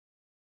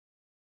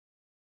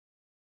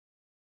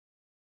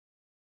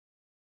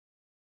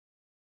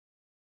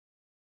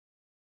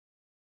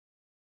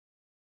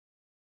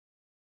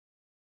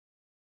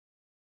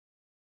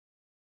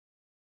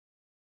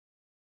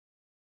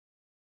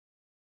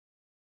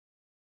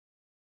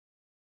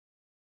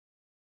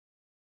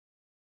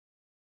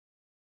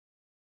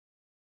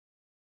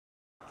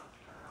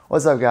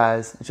What's up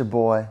guys, it's your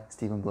boy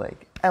Stephen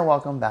Blake and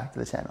welcome back to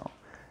the channel.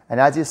 And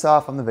as you saw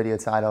from the video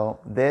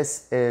title,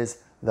 this is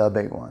the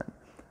big one.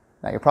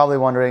 Now you're probably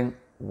wondering,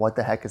 what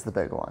the heck is the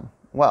big one?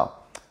 Well,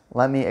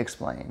 let me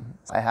explain.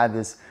 I had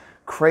this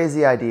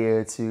crazy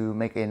idea to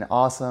make an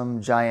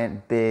awesome,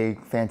 giant,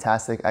 big,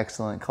 fantastic,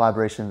 excellent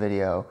collaboration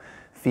video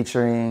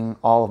featuring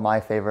all of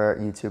my favorite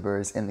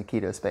YouTubers in the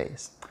keto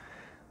space.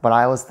 But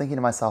I was thinking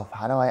to myself,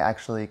 how do I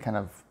actually kind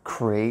of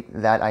create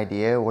that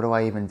idea? What do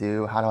I even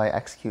do? How do I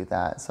execute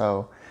that?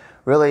 So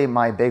really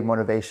my big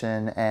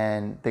motivation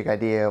and big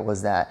idea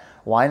was that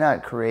why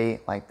not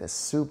create like this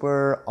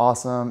super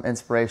awesome,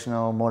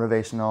 inspirational,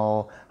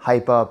 motivational,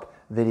 hype up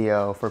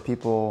video for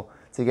people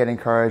to get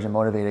encouraged and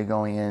motivated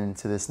going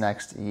into this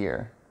next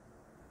year.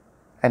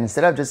 And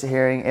instead of just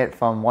hearing it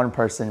from one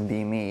person,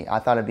 being me, I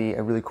thought it'd be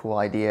a really cool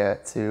idea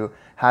to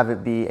have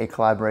it be a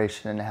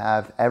collaboration and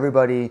have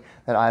everybody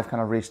that I've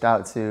kind of reached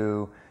out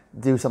to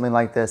do something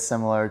like this,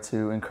 similar,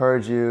 to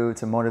encourage you,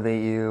 to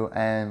motivate you,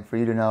 and for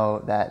you to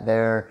know that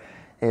there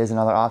is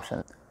another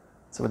option.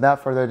 So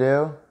without further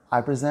ado,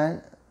 I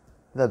present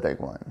the big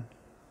one.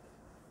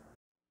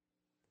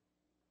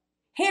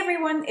 Hey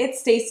everyone, it's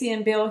Stacy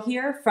and Bill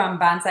here from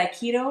Bonsai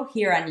Keto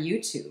here on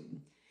YouTube.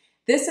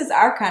 This is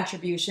our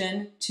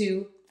contribution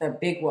to the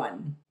big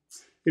one.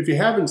 If you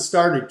haven't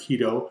started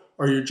keto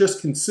or you're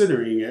just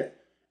considering it,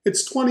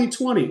 it's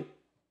 2020.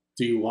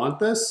 Do you want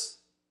this?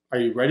 Are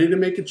you ready to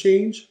make a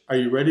change? Are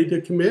you ready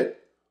to commit?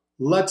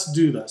 Let's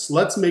do this.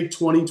 Let's make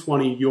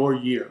 2020 your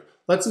year.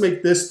 Let's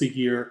make this the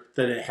year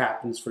that it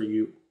happens for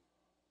you.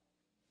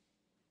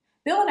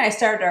 Bill and I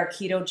started our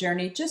keto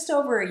journey just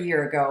over a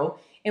year ago,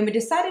 and we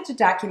decided to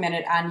document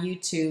it on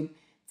YouTube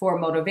for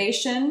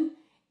motivation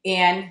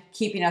and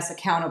keeping us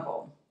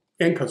accountable.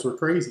 And because we're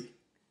crazy.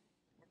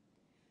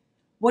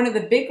 One of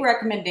the big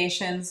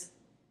recommendations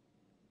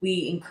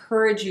we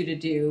encourage you to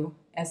do,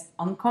 as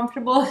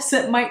uncomfortable as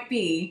it might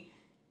be,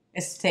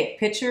 is to take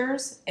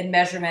pictures and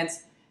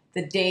measurements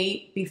the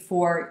day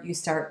before you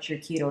start your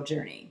keto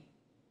journey.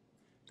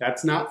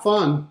 That's not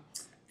fun.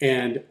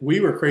 And we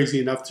were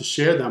crazy enough to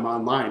share them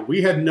online.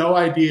 We had no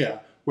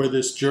idea where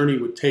this journey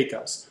would take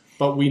us,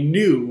 but we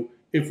knew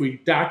if we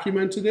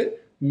documented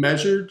it,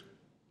 measured,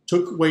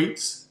 took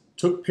weights,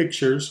 took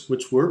pictures,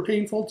 which were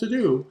painful to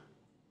do,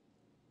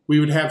 we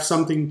would have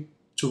something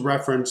to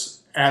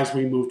reference as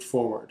we moved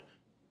forward.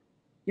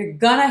 You're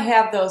gonna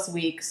have those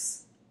weeks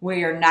where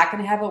you're not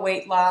gonna have a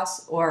weight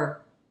loss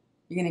or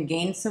you're gonna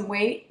gain some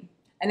weight,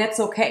 and that's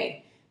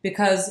okay.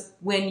 Because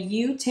when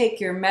you take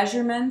your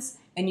measurements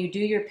and you do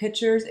your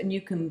pictures and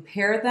you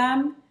compare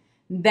them,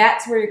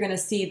 that's where you're gonna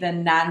see the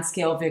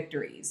non-scale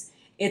victories.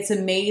 It's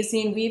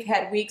amazing. We've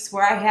had weeks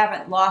where I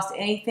haven't lost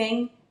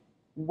anything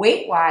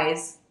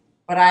weight-wise,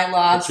 but I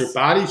lost your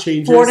body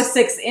changes 4 to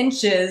 6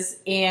 inches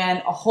and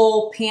a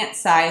whole pant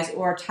size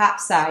or top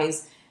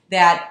size.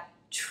 That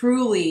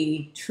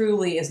truly,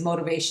 truly is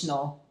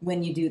motivational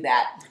when you do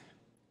that.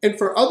 And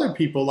for other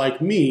people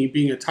like me,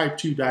 being a type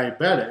 2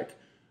 diabetic,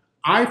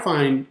 I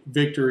find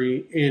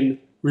victory in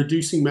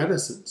reducing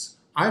medicines.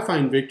 I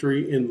find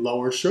victory in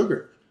lower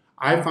sugar.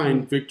 I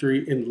find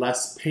victory in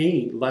less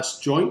pain, less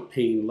joint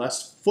pain,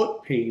 less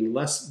foot pain,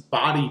 less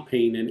body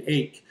pain and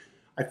ache.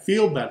 I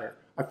feel better.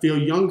 I feel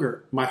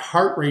younger. My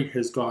heart rate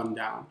has gone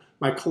down.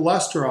 My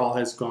cholesterol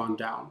has gone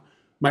down.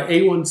 My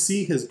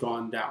A1C has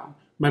gone down.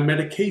 My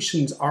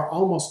medications are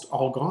almost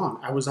all gone.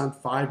 I was on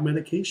 5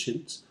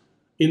 medications.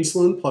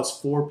 Insulin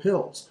plus 4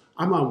 pills.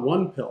 I'm on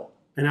 1 pill,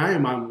 and I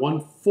am on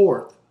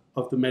 1/4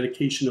 of the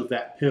medication of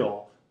that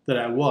pill that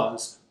I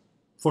was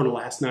for the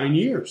last 9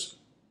 years.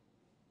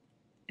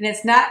 And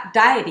it's not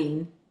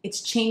dieting,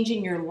 it's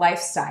changing your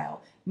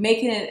lifestyle,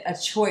 making it a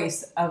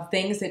choice of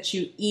things that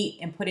you eat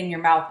and put in your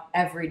mouth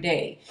every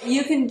day.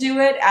 You can do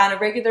it on a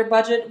regular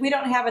budget. We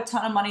don't have a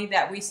ton of money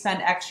that we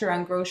spend extra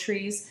on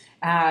groceries,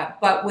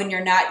 but when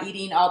you're not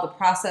eating all the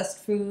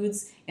processed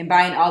foods and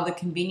buying all the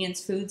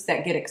convenience foods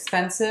that get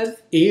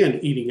expensive.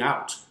 And eating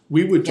out.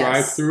 We would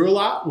drive through a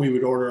lot. We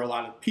would order a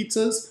lot of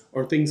pizzas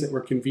or things that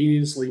were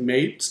conveniently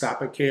made.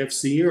 Stop at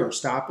KFC or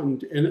stop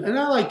and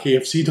I like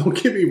KFC,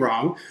 don't get me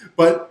wrong,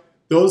 but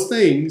those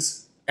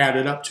things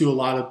added up to a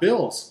lot of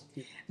bills.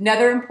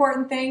 Another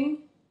important thing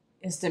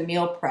is to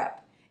meal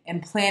prep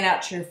and plan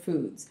out your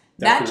foods.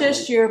 Definitely. Not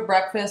just your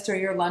breakfast or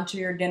your lunch or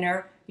your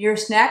dinner. Your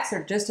snacks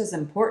are just as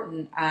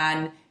important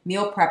on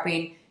meal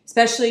prepping,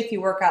 especially if you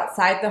work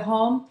outside the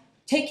home.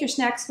 Take your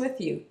snacks with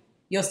you.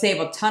 You'll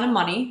save a ton of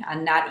money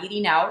on not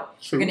eating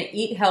out. True. You're going to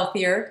eat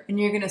healthier, and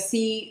you're going to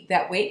see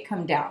that weight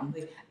come down.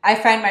 I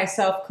find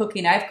myself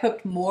cooking. I've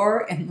cooked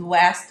more in the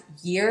last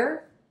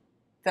year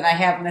than I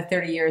have in the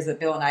 30 years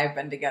that Bill and I have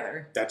been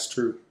together. That's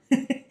true.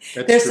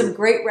 There's some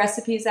great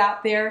recipes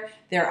out there.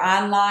 They're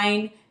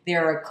online.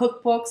 There are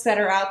cookbooks that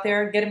are out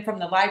there. Get them from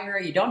the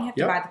library. You don't have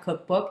to buy the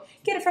cookbook.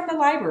 Get it from the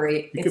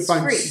library. You can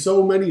find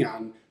so many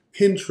on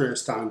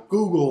Pinterest, on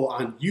Google,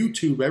 on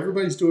YouTube.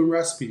 Everybody's doing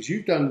recipes.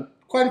 You've done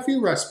quite a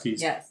few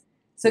recipes. Yes.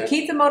 So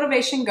keep the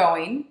motivation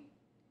going.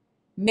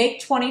 Make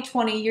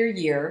 2020 your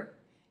year.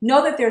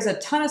 know that there's a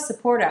ton of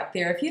support out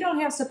there. If you don't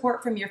have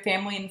support from your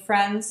family and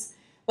friends,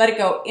 let it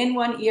go in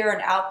one ear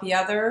and out the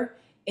other,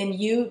 and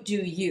you do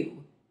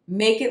you.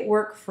 Make it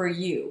work for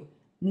you.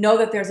 Know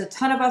that there's a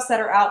ton of us that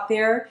are out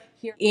there,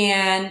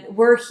 and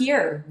we're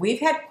here.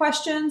 We've had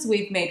questions.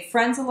 We've made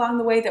friends along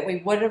the way that we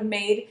would have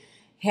made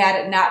had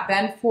it not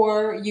been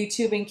for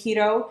YouTube and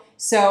keto.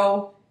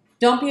 So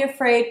don't be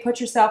afraid. Put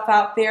yourself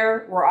out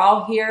there. We're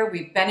all here.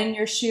 We've been in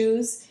your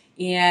shoes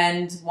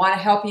and want to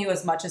help you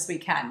as much as we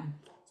can.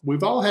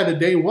 We've all had a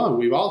day one.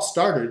 We've all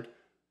started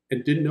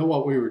and didn't know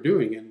what we were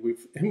doing.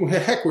 And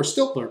heck, we're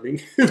still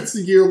learning. It's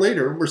a year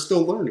later and we're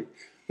still learning.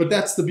 But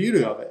that's the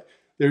beauty of it.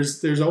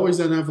 There's always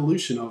an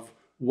evolution of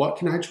what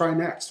can I try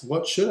next?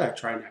 What should I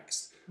try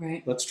next?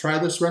 Right. Let's try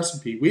this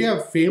recipe. We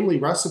have family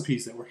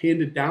recipes that were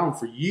handed down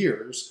for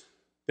years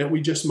that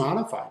we just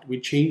modified. We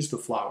changed the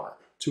flour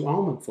to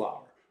almond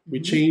flour. We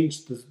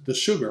changed the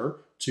sugar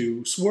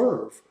to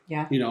swerve.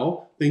 Yeah. You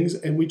know, things,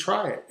 and we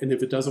try it. And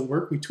if it doesn't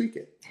work, we tweak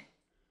it.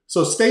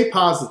 So stay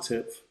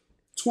positive.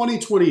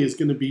 2020 is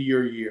going to be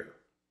your year.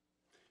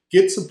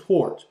 Get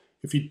support.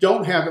 If you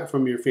don't have it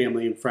from your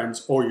family and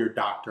friends or your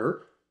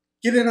doctor,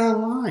 get it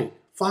online.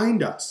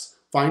 Find us.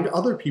 Find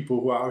other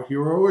people who are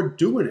here who are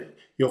doing it.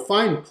 You'll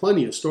find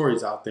plenty of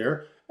stories out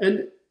there,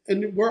 and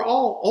we're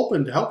all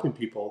open to helping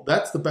people.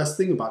 That's the best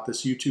thing about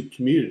this YouTube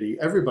community.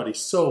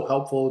 Everybody's so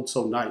helpful and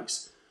so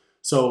nice.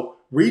 So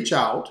reach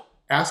out,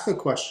 ask a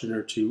question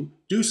or two,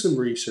 do some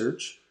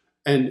research,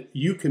 and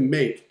you can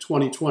make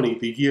 2020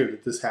 the year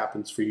that this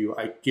happens for you.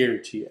 I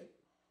guarantee it.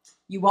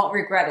 You won't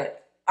regret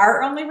it.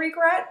 Our only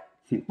regret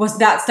was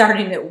not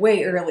starting it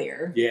way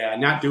earlier. Yeah,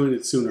 not doing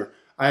it sooner.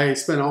 I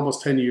spent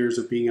almost 10 years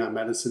of being on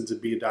medicines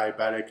and being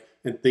diabetic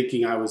and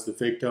thinking I was the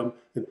victim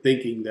and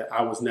thinking that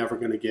I was never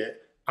going to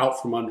get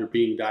out from under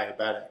being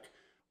diabetic.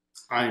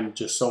 I'm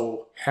just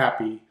so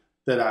happy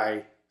that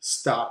I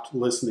stopped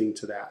listening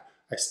to that.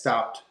 I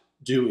stopped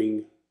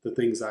doing the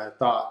things I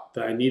thought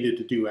that I needed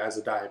to do as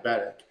a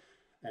diabetic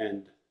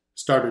and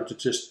started to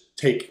just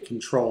take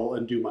control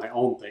and do my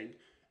own thing.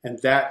 And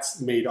that's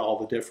made all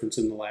the difference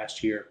in the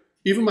last year.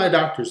 Even my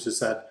doctors have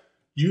said,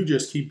 you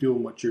just keep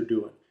doing what you're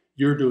doing.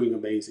 You're doing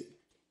amazing.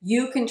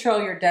 You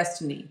control your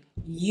destiny.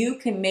 You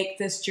can make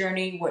this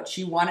journey what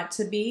you want it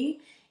to be.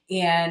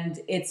 And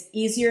it's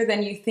easier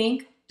than you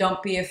think.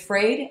 Don't be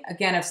afraid.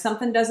 Again, if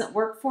something doesn't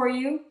work for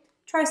you,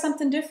 try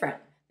something different.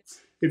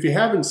 If you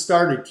haven't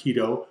started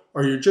keto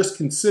or you're just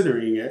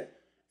considering it,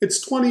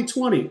 it's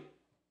 2020.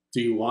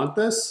 Do you want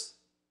this?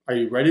 Are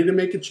you ready to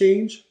make a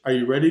change? Are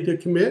you ready to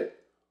commit?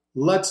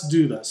 Let's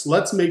do this.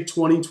 Let's make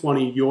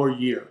 2020 your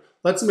year.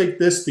 Let's make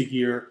this the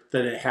year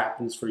that it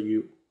happens for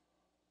you.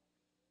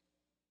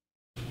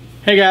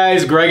 Hey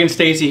guys, Greg and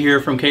Stacy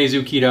here from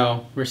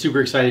Keto. We're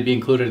super excited to be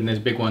included in this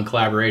Big One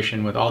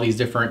collaboration with all these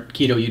different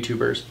keto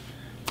YouTubers.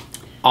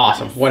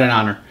 Awesome, what an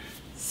honor.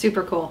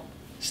 Super cool.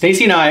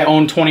 Stacy and I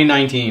own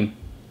 2019.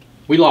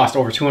 We lost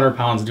over 200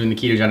 pounds doing the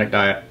ketogenic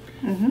diet.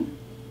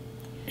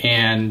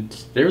 And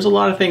there's a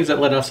lot of things that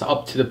led us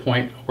up to the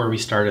point where we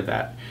started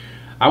that.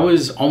 I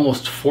was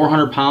almost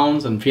 400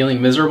 pounds and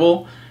feeling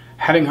miserable,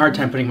 having a hard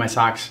time putting my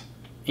socks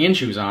and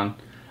shoes on.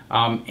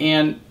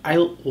 And I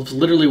was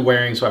literally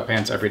wearing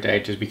sweatpants every day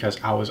just because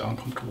I was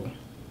uncomfortable.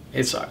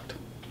 It sucked.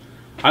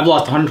 I've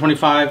lost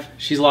 125,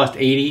 she's lost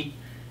 80,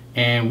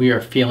 and we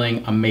are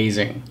feeling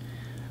amazing.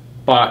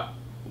 But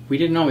we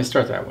didn't always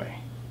start that way.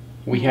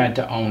 We had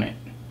to own it.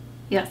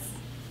 Yes.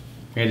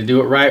 We had to do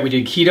it right. We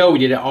did keto, we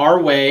did it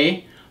our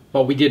way,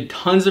 but we did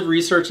tons of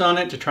research on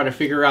it to try to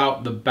figure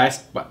out the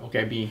best,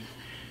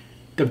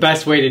 the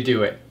best way to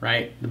do it,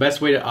 right? The best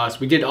way to us.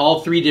 We did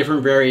all 3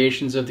 different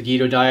variations of the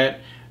keto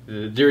diet.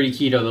 The dirty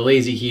keto, the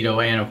lazy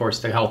keto, and of course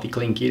the healthy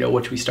clean keto,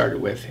 which we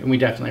started with, and we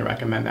definitely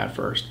recommend that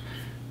first.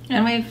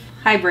 And we've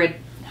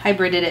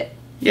hybrided it.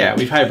 Yeah,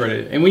 we've hybrided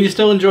it, and we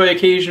still enjoy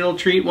occasional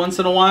treat once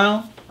in a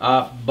while,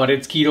 but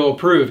it's keto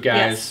approved, guys.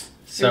 Yes.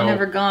 So we've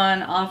never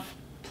gone off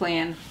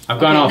plan.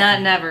 I've gone off.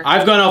 Not never.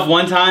 I've gone off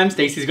one time.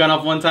 Stacy's gone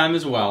off one time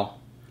as well.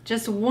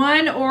 Just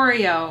one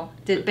Oreo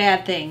did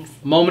bad things.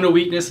 Moment of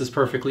weakness is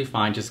perfectly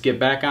fine. Just get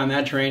back on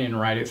that train and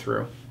ride it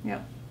through.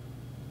 Yep.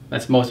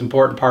 That's the most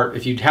important part.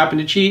 If you happen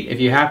to cheat, if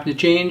you happen to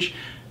change,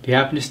 if you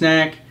happen to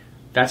snack,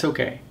 that's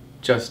okay.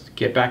 Just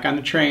get back on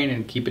the train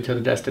and keep it to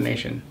the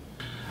destination.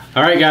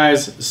 All right,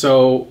 guys.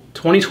 So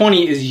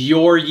 2020 is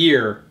your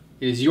year.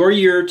 It is your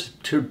year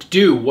to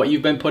do what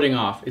you've been putting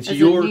off. It's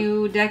your a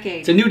new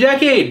decade. It's a new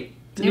decade.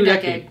 It's a new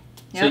decade.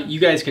 Yep. So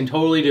you guys can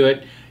totally do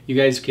it. You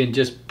guys can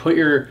just put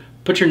your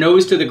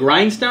nose to the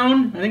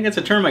grindstone. I think that's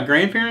a term my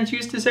grandparents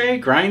used to say,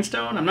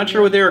 grindstone. I'm not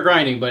sure what they were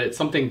grinding, but it's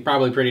something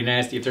probably pretty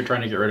nasty if they're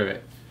trying to get rid of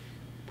it.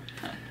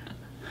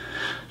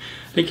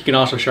 I think you can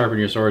also sharpen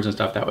your swords and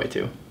stuff that way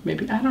too.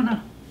 Maybe, I don't know.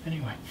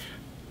 Anyway,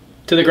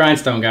 to the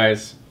grindstone,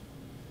 guys.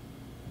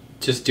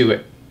 Just do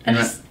it. And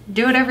just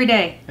do it every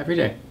day. Every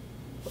day.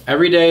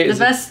 Every day is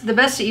the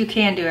best that you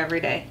can do every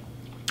day.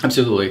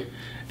 Absolutely.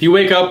 If you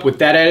wake up with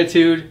that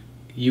attitude,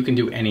 you can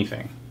do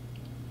anything.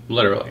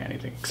 Literally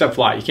anything. Except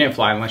fly. You can't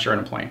fly unless you're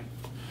in a plane.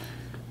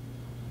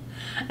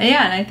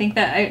 Yeah, and I think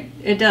that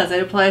it does.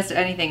 It applies to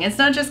anything. It's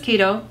not just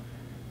keto.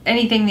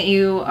 Anything that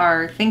you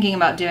are thinking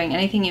about doing,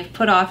 anything you've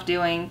put off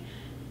doing,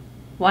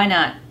 why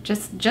not?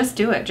 Just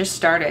do it. Just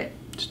start it.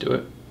 Just do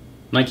it.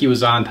 Nike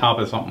was on top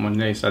of something when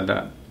they said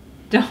that.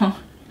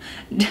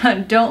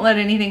 Don't let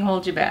anything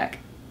hold you back.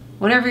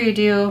 Whatever you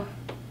do,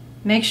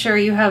 make sure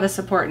you have a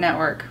support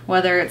network,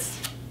 whether it's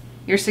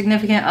your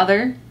significant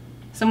other,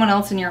 someone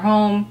else in your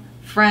home,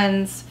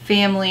 friends,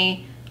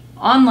 family,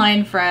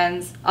 online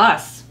friends,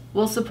 us.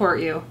 We'll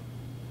support you.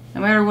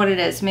 No matter what it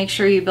is, make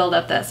sure you build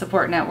up that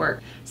support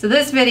network. So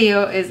this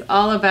video is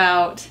all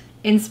about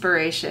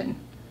inspiration.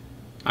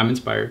 I'm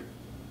inspired.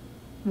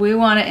 We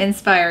want to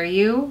inspire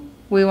you.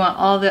 We want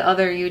all the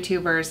other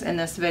YouTubers in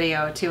this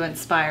video to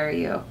inspire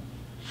you.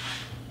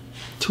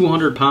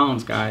 200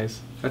 pounds, guys.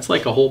 That's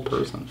like a whole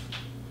person.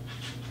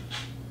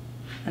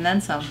 And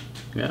then some.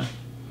 Yeah.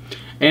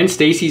 And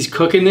Stacy's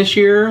cooking this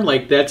year.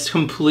 Like, that's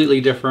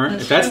completely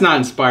different. If that's not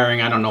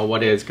inspiring, I don't know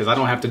what is, because I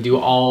don't have to do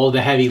all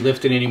the heavy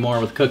lifting anymore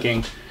with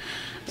cooking.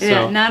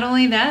 Yeah, not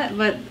only that,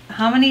 but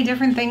how many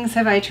different things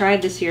have I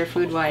tried this year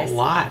food-wise? A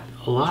lot.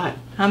 A lot.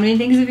 How many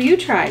things have you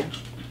tried?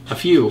 A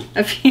few.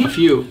 A few. A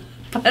few.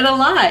 But a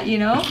lot, you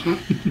know?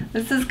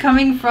 This is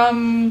coming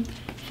from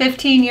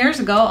 15 years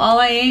ago. All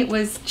I ate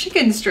was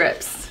chicken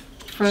strips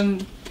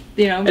from,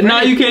 you know. And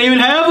now you can't even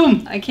have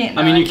them. I can't.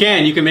 I mean, you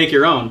can. You can make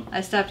your own.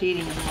 I stopped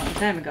eating them a long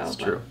time ago. That's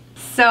true.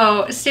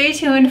 So stay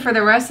tuned for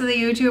the rest of the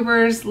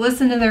YouTubers.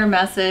 Listen to their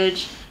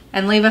message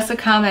and leave us a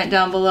comment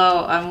down below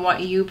on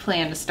what you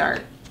plan to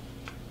start.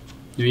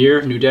 New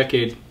year, new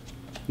decade,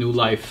 new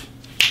life.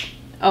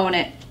 Own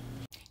it.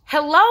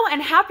 Hello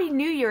and Happy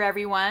New Year,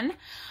 everyone.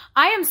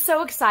 I am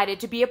so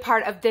excited to be a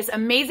part of this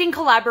amazing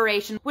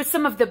collaboration with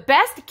some of the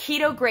best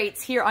keto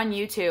greats here on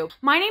YouTube.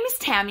 My name is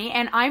Tammy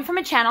and I'm from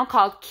a channel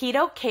called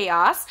Keto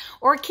Chaos,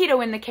 or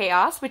Keto in the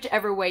Chaos,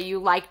 whichever way you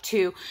like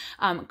to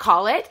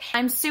call it.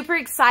 I'm super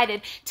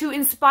excited to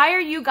inspire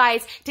you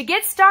guys to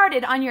get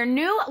started on your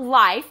new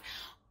life.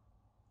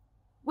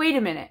 Wait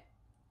a minute.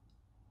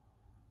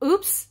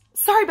 Oops,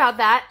 sorry about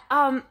that.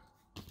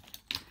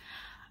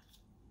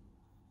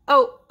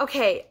 Oh,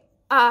 okay.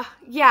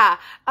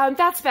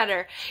 That's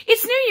better.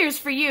 It's New Year's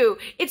for you.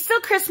 It's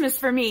still Christmas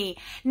for me.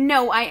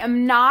 No, I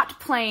am not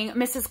playing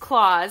Mrs.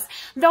 Claus,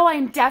 though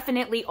I'm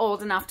definitely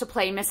old enough to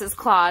play Mrs.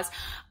 Claus.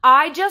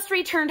 I just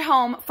returned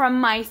home from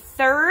my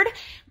third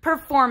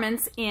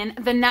performance in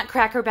the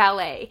Nutcracker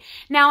Ballet.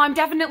 Now, I'm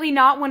definitely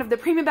not one of the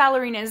prima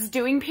ballerinas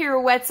doing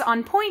pirouettes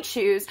on point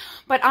shoes,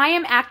 but I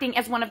am acting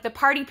as one of the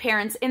party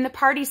parents in the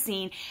party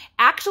scene,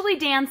 actually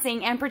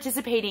dancing and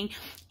participating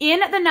in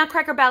the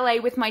Nutcracker Ballet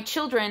with my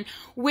children,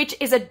 which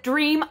is a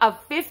dream of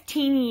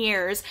 15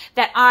 years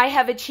that I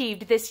have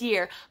achieved this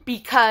year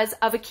because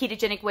of a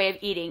ketogenic way of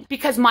eating.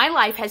 Because my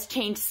life has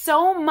changed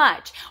so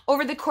much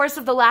over the course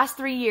of the last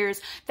 3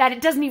 years that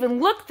it doesn't even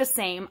look the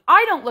same.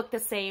 I don't look the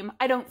same.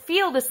 I don't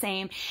feel the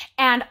same.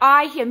 And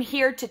I am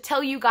here to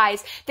tell you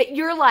guys that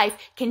your life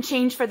can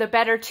change for the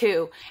better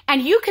too.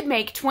 And you could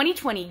make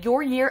 2020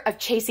 your year of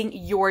chasing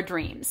your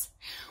dreams.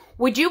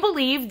 Would you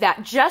believe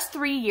that just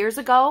 3 years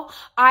ago,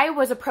 I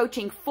was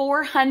approaching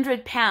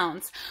 400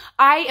 pounds?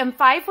 I am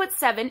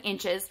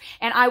 5'7"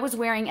 and I was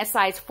wearing a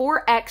size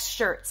 4X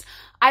shirts.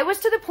 I was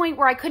to the point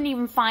where I couldn't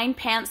even find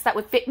pants that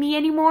would fit me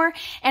anymore.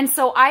 And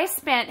so I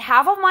spent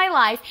half of my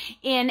life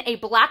in a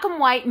black and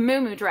white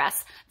muumuu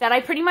dress that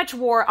I pretty much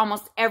wore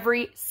almost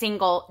every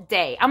single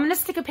day. I'm going to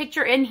stick a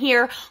picture in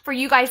here for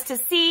you guys to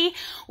see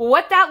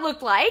what that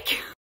looked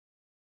like.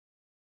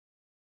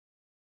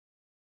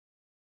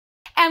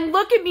 And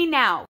look at me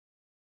now.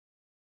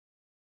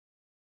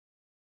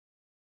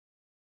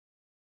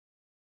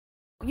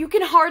 You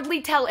can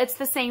hardly tell it's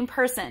the same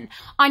person.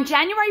 On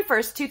January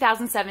 1st,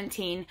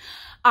 2017,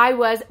 I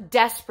was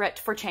desperate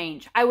for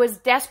change. I was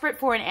desperate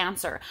for an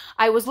answer.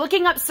 I was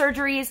looking up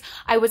surgeries.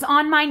 I was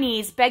on my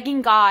knees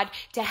begging God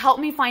to help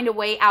me find a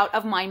way out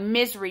of my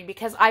misery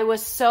because I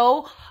was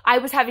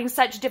having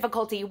such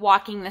difficulty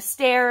walking the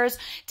stairs,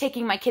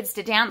 taking my kids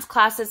to dance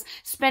classes,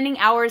 spending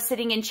hours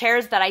sitting in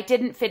chairs that I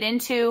didn't fit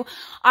into.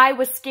 I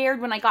was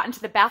scared when I got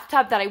into the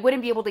bathtub that I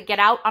wouldn't be able to get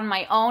out on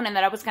my own and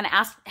that I was going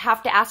to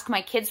have to ask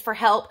my kids for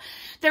help.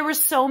 There were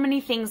so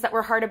many things that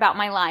were hard about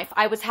my life.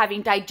 I was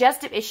having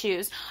digestive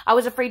issues. I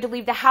was afraid to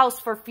leave the house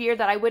for fear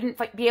that I wouldn't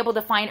be able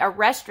to find a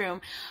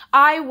restroom.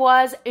 I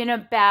was in a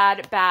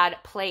bad, bad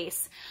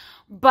place.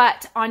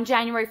 But on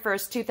January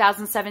 1st,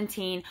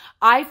 2017,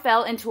 I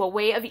fell into a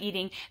way of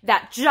eating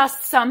that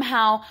just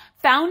somehow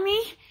found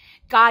me.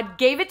 God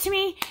gave it to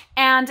me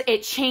and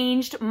it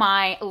changed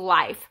my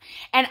life.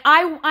 And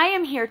I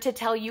am here to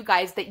tell you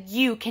guys that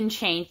you can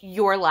change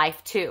your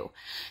life too.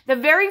 The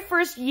very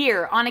first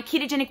year on a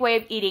ketogenic way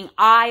of eating,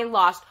 I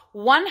lost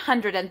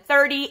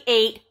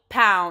 138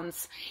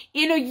 pounds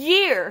in a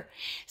year.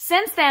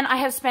 Since then, I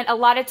have spent a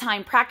lot of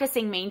time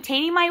practicing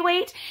maintaining my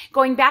weight,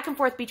 going back and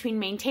forth between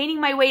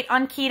maintaining my weight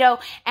on keto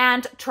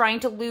and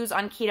trying to lose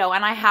on keto.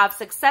 And I have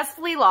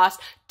successfully lost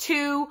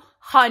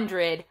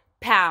 200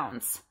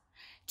 pounds.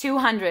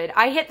 200.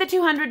 I hit the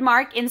 200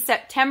 mark in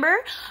September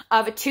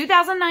of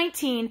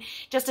 2019,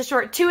 just a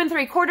short 2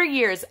 3/4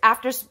 years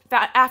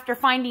after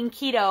finding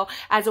keto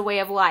as a way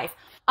of life.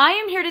 I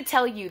am here to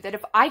tell you that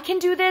if I can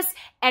do this,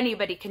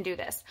 anybody can do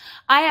this.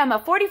 I am a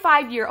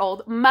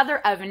 45-year-old mother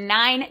of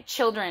 9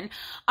 children.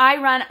 I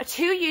run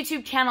 2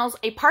 YouTube channels,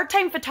 a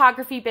part-time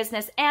photography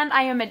business, and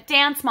I am a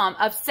dance mom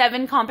of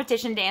 7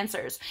 competition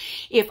dancers.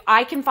 If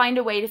I can find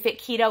a way to fit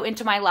keto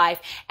into my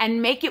life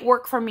and make it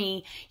work for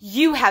me,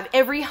 you have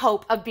every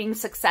hope of being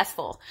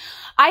successful.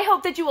 I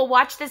hope that you will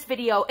watch this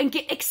video and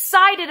get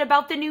excited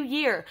about the new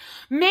year.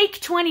 Make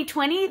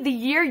 2020 the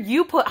year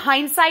you put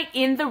hindsight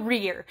in the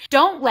rear.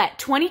 Don't let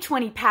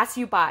 2020 pass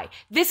you by.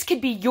 This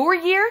could be your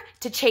year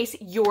to chase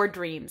your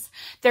dreams.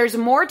 There's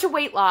more to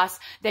weight loss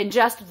than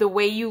just the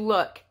way you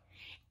look.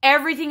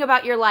 Everything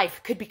about your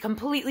life could be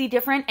completely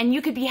different, and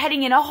you could be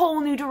heading in a whole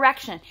new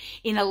direction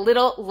in a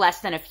little less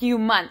than a few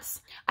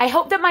months. I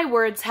hope that my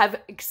words have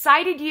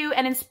excited you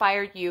and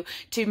inspired you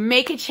to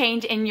make a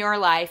change in your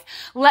life.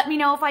 Let me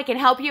know if I can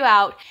help you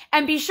out,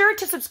 and be sure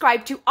to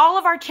subscribe to all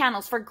of our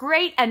channels for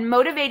great and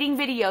motivating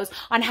videos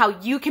on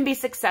how you can be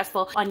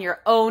successful on your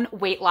own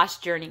weight loss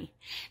journey.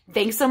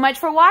 Thanks so much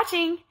for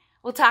watching.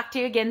 We'll talk to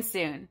you again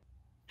soon.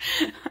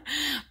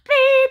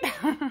 Beep!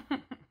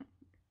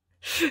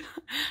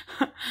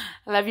 I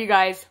love you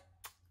guys.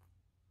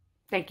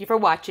 Thank you for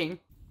watching.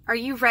 Are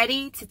you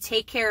ready to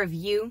take care of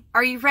you?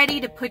 Are you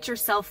ready to put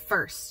yourself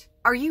first?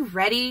 Are you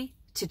ready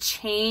to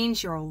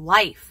change your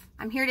life?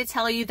 I'm here to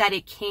tell you that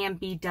it can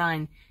be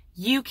done.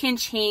 You can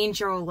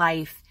change your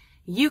life.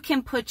 You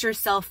can put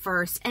yourself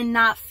first and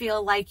not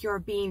feel like you're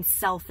being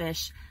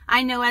selfish.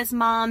 I know as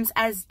moms,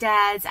 as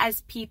dads,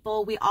 as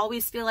people, we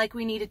always feel like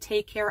we need to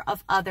take care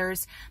of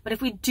others. But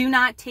if we do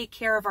not take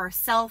care of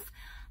ourselves,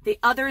 the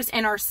others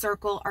in our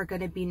circle are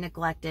going to be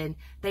neglected.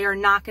 They are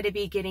not going to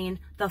be getting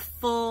the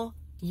full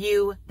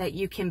you that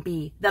you can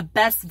be, the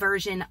best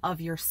version of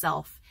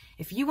yourself.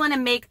 If you want to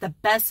make the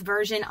best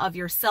version of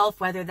yourself,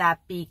 whether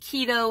that be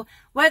keto,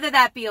 whether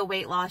that be a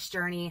weight loss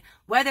journey,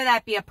 whether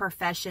that be a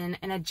profession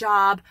and a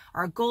job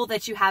or a goal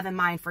that you have in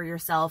mind for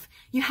yourself,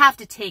 you have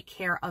to take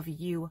care of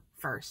you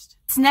first.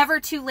 It's never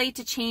too late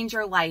to change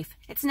your life.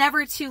 It's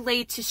never too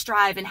late to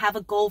strive and have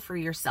a goal for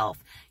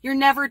yourself. You're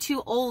never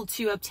too old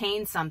to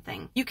obtain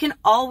something. You can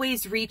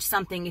always reach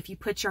something if you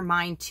put your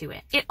mind to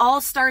it. It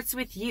all starts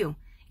with you.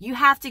 You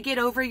have to get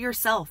over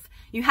yourself.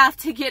 You have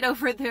to get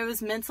over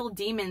those mental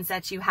demons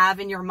that you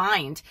have in your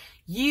mind.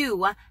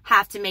 You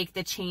have to make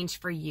the change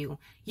for you.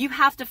 You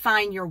have to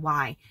find your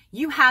why.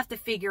 You have to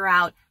figure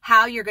out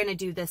how you're going to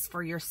do this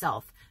for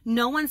yourself.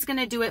 No one's going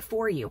to do it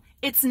for you.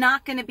 It's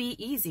not going to be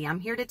easy. I'm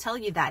here to tell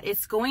you that.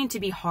 It's going to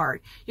be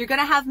hard. You're going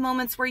to have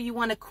moments where you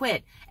want to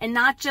quit, and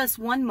not just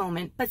one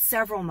moment, but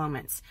several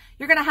moments.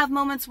 You're going to have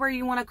moments where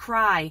you want to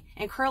cry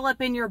and curl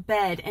up in your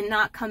bed and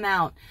not come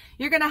out.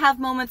 You're going to have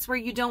moments where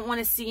you don't want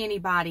to see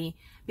anybody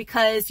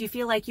because you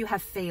feel like you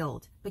have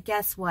failed. But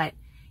guess what?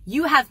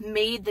 You have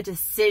made the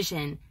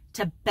decision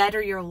to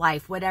better your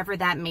life, whatever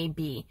that may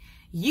be.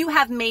 You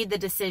have made the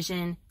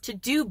decision to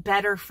do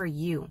better for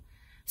you.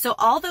 So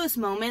all those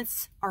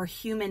moments are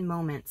human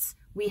moments.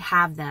 We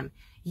have them.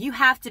 You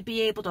have to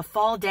be able to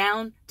fall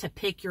down to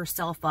pick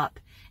yourself up.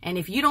 And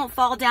if you don't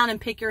fall down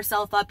and pick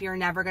yourself up, you're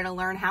never going to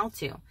learn how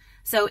to.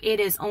 So it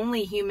is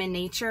only human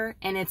nature,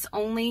 and it's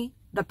only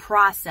the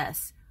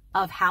process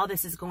of how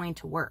this is going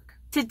to work.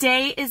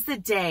 Today is the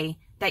day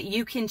that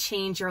you can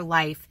change your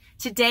life.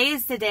 Today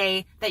is the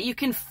day that you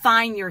can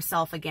find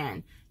yourself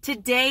again.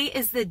 Today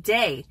is the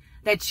day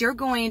that you're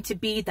going to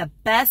be the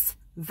best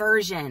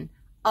version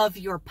of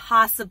your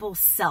possible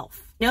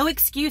self. No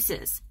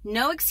excuses.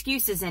 No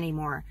excuses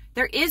anymore.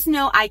 There is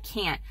no I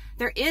can't.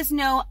 There is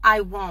no I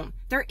won't.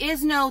 There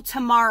is no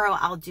tomorrow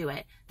I'll do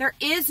it. There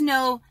is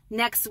no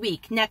next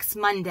week, next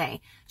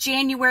Monday,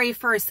 January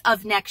 1st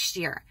of next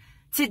year.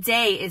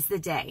 Today is the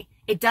day.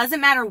 It doesn't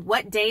matter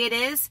what day it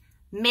is.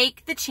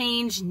 Make the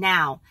change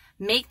now.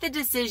 Make the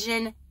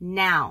decision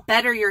now.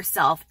 Better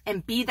yourself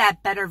and be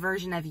that better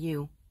version of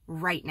you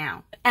right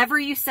now. Whatever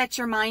you set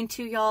your mind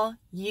to, y'all,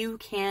 you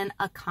can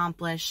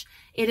accomplish.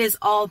 It is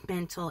all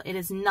mental. It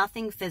is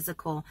nothing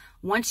physical.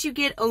 Once you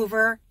get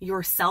over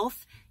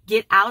yourself,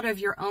 get out of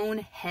your own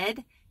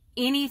head,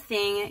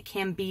 anything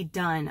can be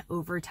done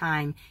over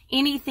time.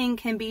 Anything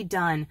can be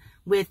done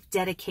with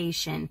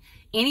dedication.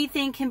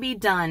 Anything can be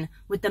done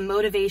with the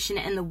motivation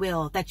and the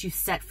will that you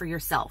set for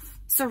yourself.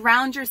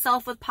 Surround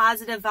yourself with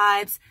positive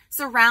vibes.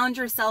 Surround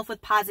yourself with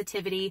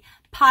positivity,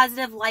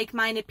 positive,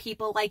 like-minded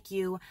people like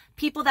you,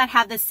 people that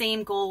have the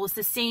same goals,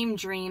 the same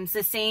dreams,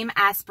 the same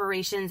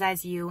aspirations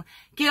as you.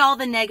 Get all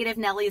the negative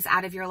Nellies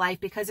out of your life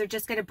because they're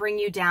just going to bring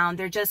you down.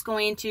 They're just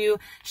going to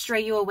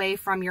stray you away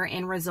from your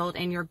end result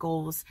and your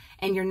goals,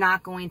 and you're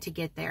not going to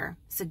get there.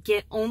 So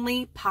get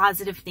only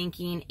positive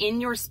thinking in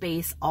your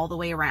space all the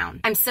way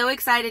around. I'm so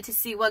excited to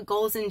see what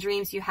goals and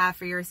dreams you have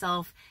for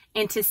yourself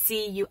and to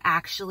see you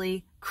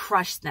actually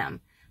crush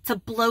them, to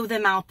blow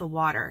them out the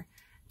water,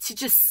 to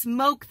just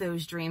smoke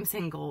those dreams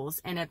and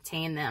goals and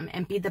obtain them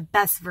and be the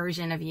best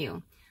version of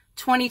you.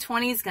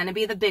 2020 is going to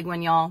be the big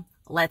one, y'all.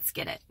 Let's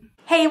get it.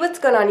 Hey, what's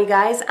going on, you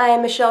guys? I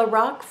am Michelle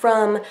Rock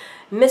from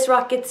Miss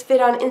Rock Gets Fit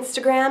on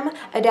Instagram,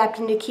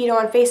 Adapting to Keto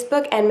on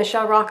Facebook, and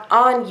Michelle Rock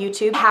on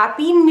YouTube.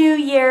 Happy New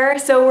Year!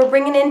 So we're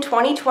bringing in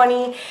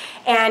 2020,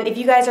 and if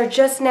you guys are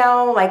just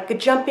now like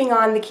jumping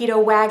on the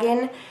keto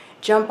wagon,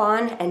 jump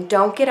on and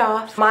don't get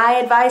off. My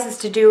advice is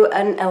to do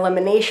an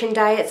elimination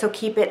diet, so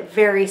keep it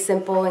very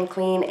simple and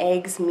clean: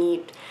 eggs,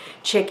 meat,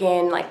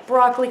 chicken, like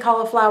broccoli,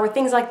 cauliflower,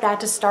 things like that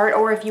to start.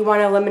 Or if you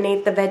want to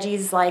eliminate the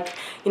veggies, like,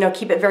 you know,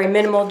 keep it very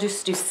minimal,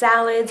 just do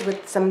salads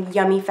with some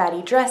yummy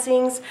fatty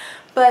dressings.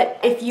 But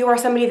if you are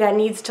somebody that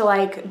needs to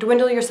like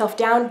dwindle yourself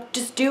down,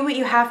 just do what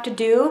you have to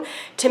do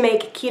to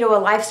make keto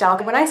a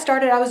lifestyle. When I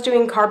started, I was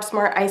doing Carb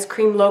Smart ice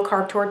cream, low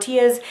carb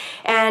tortillas,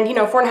 and you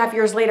know, 4.5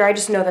 years later, I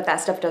just know that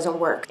that stuff doesn't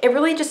work. It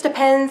really just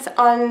depends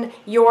on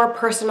your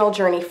personal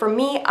journey. For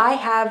me, I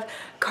have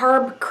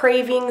carb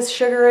cravings,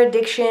 sugar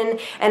addiction,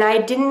 and I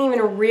didn't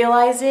even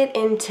realize it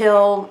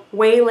until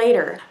way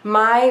later.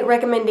 My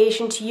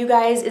recommendation to you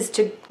guys is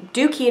to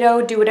do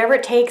keto, do whatever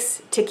it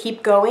takes to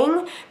keep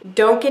going.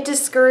 Don't get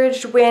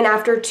discouraged when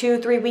after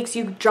 2-3 weeks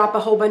you drop a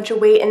whole bunch of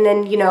weight and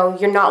then, you know,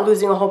 you're not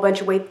losing a whole bunch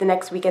of weight the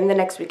next week and the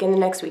next week and the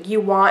next week. You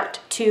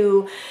want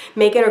to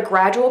make it a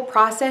gradual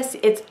process.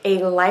 It's a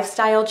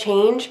lifestyle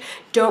change.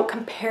 Don't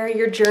compare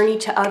your journey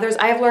to others.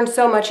 I have learned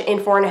so much in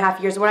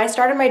 4.5 years. When I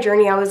started my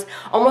journey, I was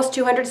almost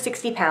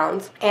 260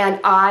 pounds, and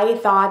I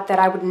thought that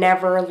I would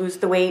never lose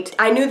the weight.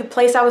 I knew the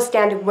place I was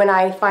standing when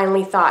I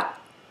finally thought,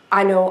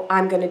 I know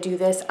I'm gonna do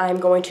this, I'm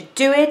going to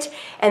do it.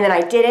 And then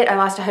I did it. I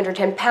lost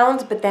 110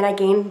 pounds, but then I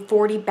gained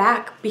 40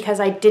 back because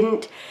I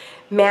didn't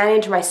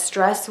manage my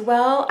stress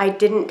well. I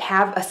didn't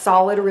have a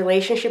solid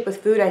relationship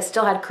with food. I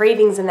still had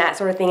cravings and that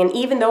sort of thing. And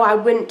even though I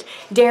went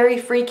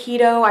dairy-free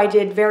keto, I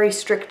did very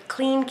strict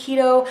clean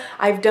keto.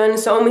 I've done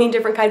so many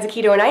different kinds of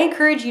keto, and I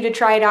encourage you to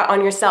try it out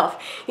on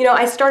yourself. You know,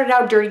 I started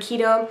out dirty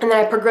keto, and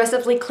then I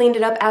progressively cleaned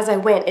it up as I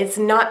went. It's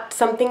not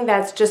something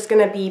that's just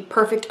gonna be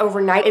perfect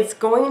overnight. It's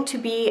going to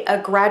be a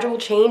gradual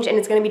change, and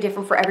it's gonna be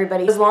different for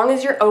everybody. As long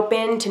as you're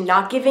open to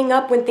not giving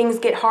up when things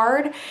get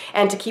hard,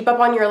 and to keep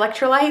up on your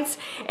electrolytes,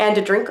 and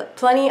to drink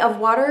plenty of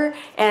water,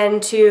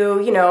 and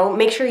to, you know,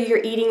 make sure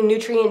you're eating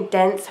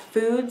nutrient-dense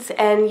foods.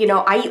 And, you know,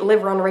 I eat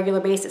liver on a regular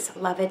basis.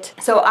 Love it.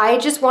 So I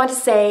just want to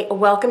say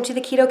welcome to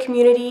the keto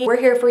community. We're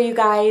here for you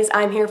guys.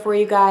 I'm here for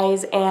you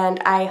guys. And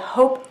I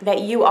hope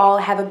that you all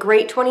have a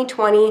great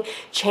 2020.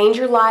 Change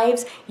your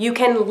lives. You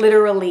can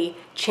literally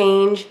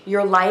change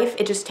your life.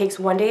 It just takes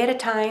one day at a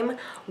time,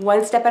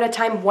 one step at a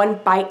time, one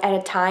bite at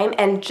a time.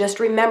 And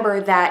just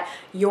remember that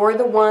you're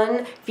the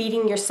one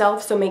feeding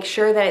yourself, so make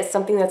sure that it's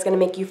something that's going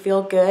to make you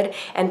feel good.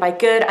 And by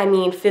good, I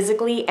mean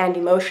physically and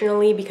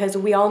emotionally, because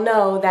we all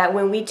know that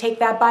when we take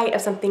that bite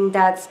of something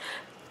that's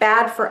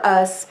bad for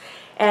us,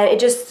 and it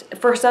just,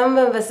 for some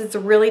of us, it's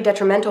really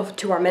detrimental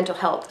to our mental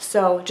health.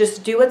 So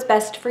just do what's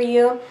best for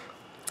you.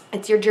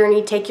 It's your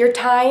journey. Take your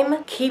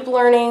time, keep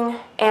learning,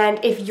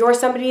 and if you're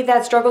somebody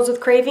that struggles with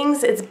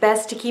cravings, it's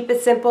best to keep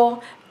it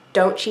simple.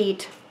 Don't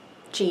cheat.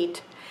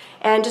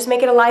 And just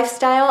make it a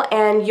lifestyle,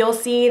 and you'll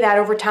see that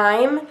over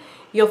time,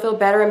 you'll feel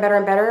better and better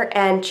and better,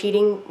 and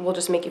cheating will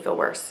just make you feel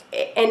worse.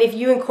 And if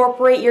you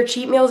incorporate your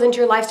cheat meals into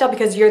your lifestyle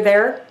because you're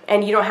there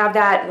and you don't have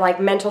that like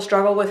mental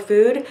struggle with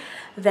food,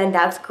 then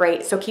that's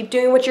great. So keep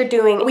doing what you're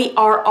doing. We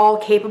are all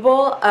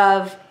capable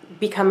of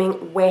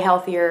becoming way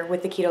healthier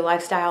with the keto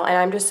lifestyle, and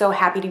I'm just so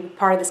happy to be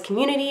part of this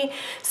community.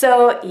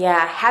 So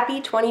yeah,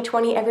 happy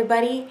 2020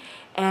 everybody,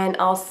 and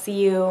I'll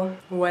see you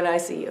when I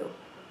see you.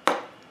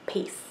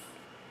 Peace.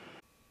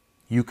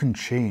 You can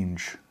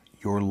change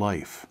your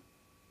life.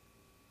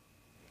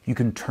 You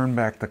can turn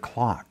back the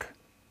clock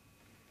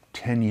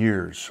 10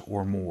 years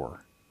or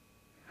more.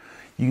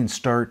 You can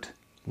start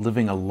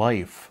living a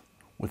life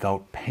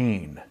without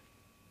pain.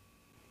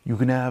 You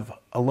can have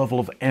a level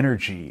of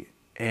energy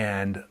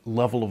and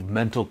level of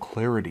mental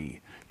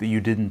clarity that you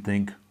didn't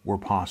think were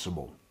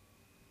possible.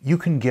 You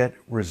can get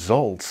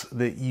results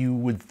that you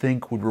would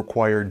think would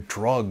require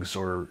drugs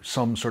or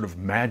some sort of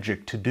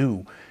magic to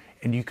do,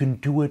 and you can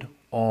do it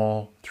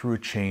all through a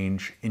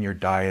change in your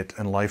diet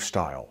and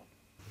lifestyle.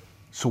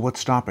 So what's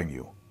stopping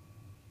you?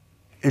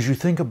 As you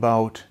think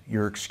about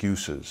your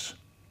excuses,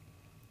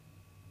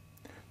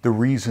 the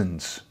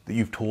reasons that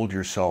you've told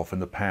yourself in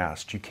the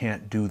past you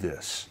can't do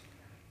this,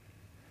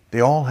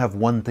 they all have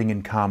one thing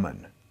in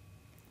common.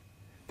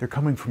 They're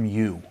coming from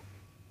you.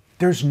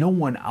 There's no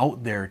one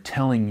out there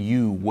telling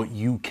you what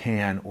you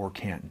can or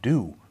can't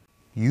do.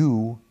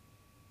 You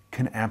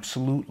can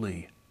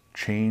absolutely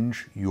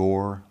change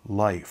your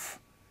life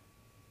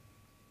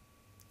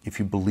if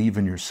you believe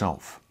in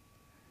yourself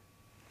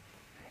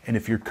and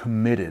if you're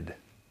committed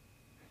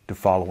to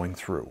following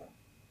through.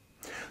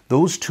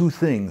 Those two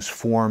things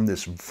form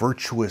this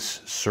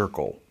virtuous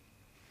circle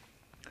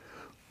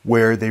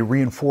where they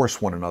reinforce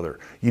one another.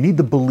 You need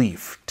the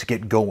belief to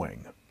get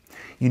going.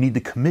 You need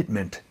the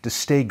commitment to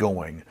stay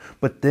going,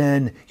 but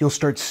then you'll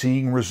start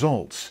seeing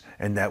results,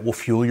 and that will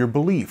fuel your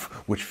belief,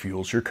 which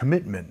fuels your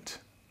commitment.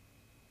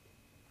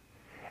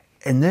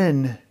 And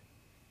then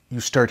you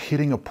start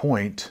hitting a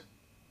point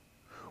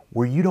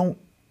where you don't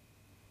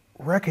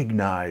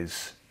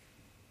recognize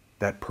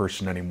that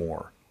person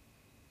anymore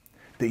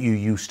that you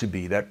used to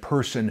be, that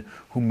person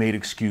who made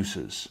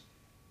excuses.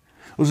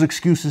 Those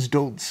excuses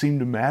don't seem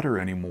to matter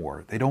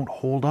anymore. They don't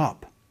hold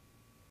up.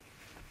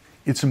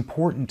 It's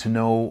important to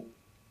know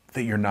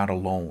that you're not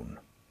alone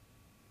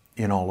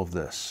in all of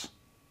this.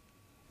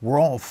 We're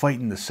all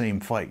fighting the same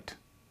fight.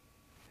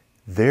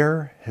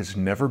 There has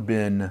never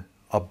been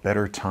a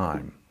better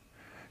time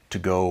to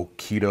go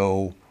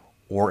keto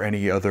or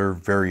any other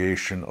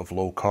variation of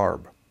low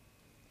carb.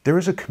 There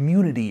is a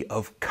community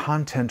of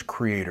content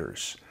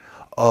creators,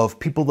 of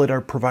people that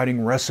are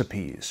providing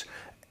recipes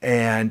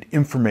and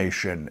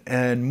information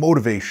and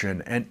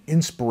motivation and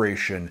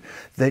inspiration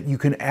that you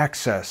can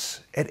access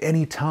at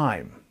any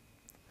time.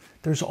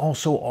 There's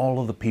also all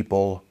of the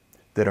people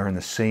that are in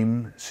the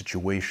same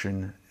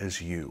situation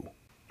as you,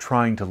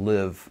 trying to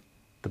live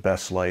the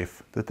best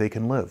life that they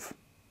can live.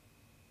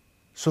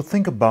 So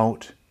think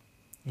about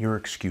your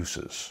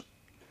excuses,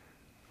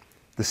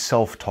 the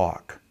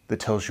self-talk that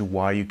tells you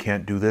why you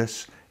can't do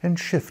this, and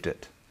shift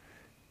it.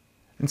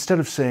 Instead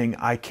of saying,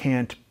 I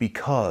can't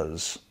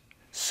because,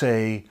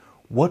 say,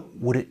 what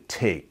would it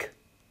take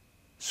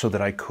so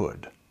that I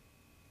could?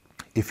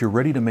 If you're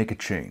ready to make a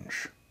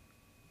change,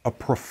 a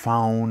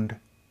profound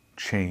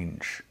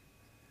change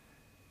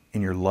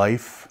in your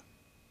life,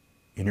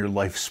 in your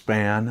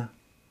lifespan,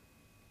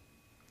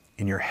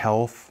 in your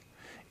health,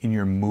 in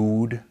your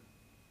mood,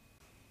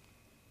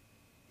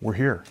 we're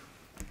here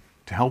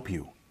to help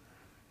you.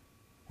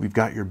 We've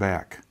got your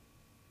back.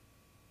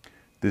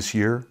 This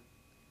year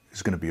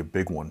is going to be a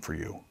big one for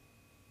you.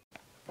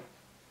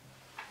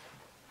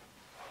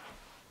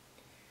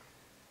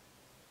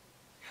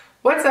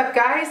 What's up,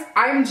 guys?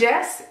 I'm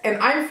Jess and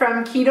I'm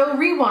from Keto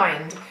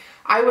Rewind.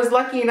 I was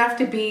lucky enough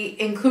to be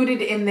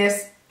included in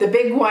this The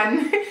Big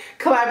One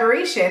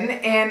collaboration,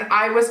 and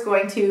I was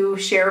going to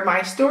share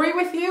my story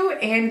with you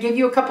and give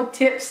you a couple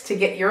tips to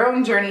get your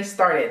own journey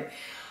started.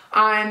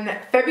 On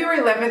February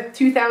 11th,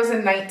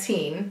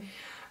 2019,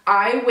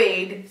 I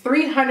weighed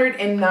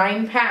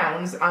 309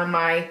 pounds on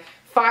my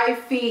 5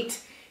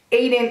 feet,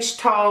 8 inch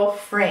tall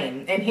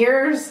frame. And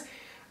here's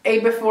a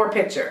before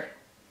picture.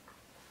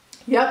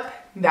 Yep,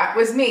 that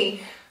was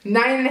me.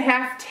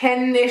 9.5,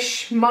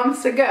 10-ish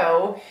months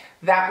ago,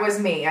 that was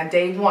me on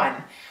day one.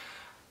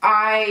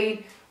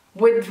 I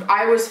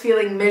was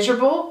feeling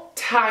miserable,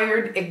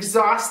 tired,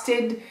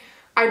 exhausted.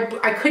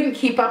 I couldn't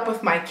keep up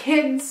with my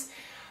kids.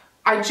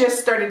 I just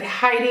started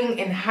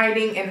hiding and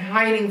hiding and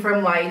hiding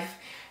from life.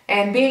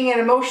 And being an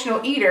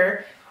emotional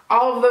eater,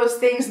 all of those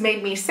things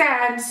made me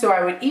sad, so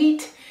I would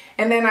eat,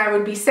 and then I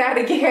would be sad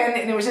again,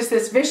 and it was just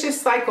this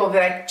vicious cycle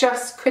that I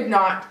just could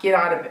not get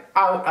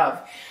out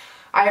of.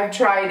 I have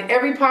tried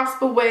every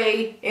possible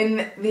way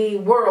in the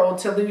world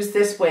to lose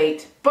this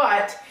weight,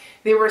 but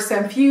there were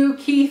some few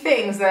key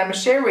things that I'm going to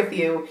share with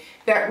you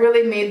that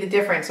really made the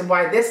difference, and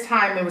why this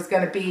time it was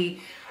going to be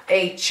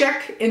a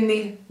check in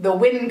the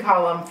win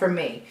column for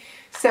me.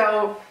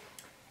 So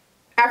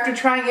after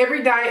trying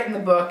every diet in the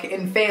book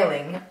and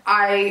failing,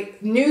 I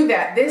knew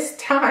that this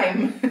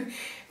time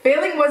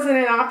failing wasn't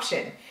an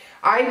option.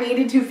 I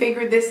needed to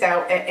figure this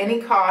out at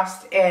any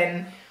cost,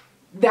 and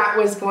that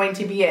was going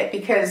to be it,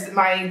 because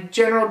my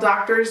general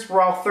doctors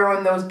were all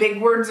throwing those big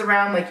words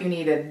around like you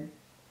need a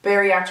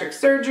bariatric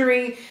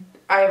surgery.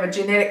 I have a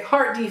genetic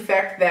heart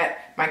defect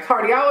that my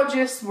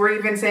cardiologists were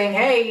even saying,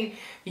 hey,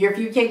 if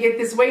you can't get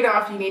this weight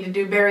off, you need to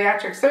do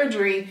bariatric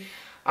surgery.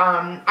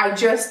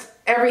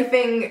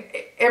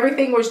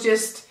 Everything was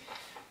just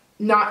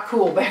not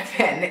cool back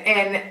then.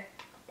 And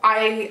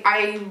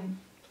I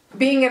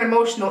being an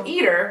emotional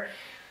eater,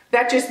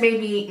 that just made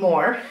me eat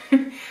more.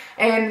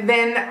 And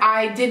then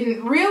I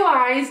didn't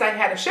realize I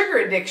had a sugar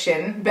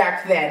addiction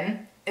back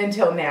then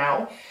until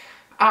now.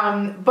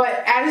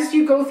 But as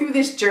you go through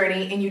this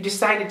journey and you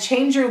decide to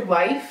change your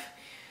life,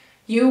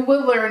 you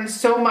will learn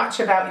so much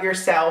about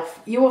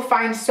yourself. You will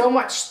find so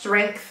much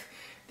strength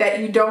that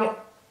you don't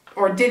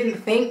or didn't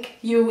think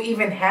you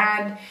even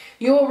had.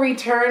 You will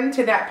return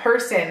to that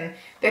person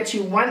that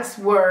you once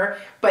were,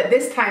 but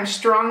this time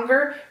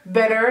stronger,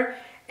 better,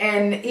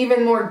 and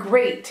even more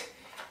great.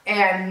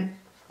 And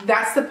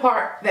that's the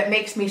part that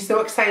makes me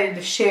so excited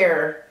to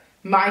share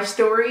my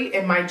story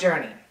and my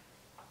journey.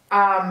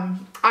 I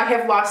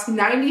have lost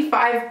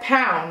 95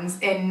 pounds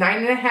in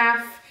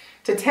 9.5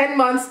 to 10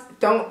 months.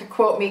 Don't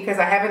quote me because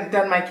I haven't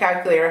done my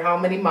calculator how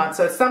many months.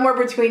 So it's somewhere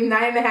between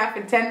 9.5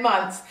 and 10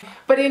 months.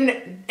 But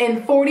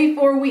in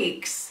 44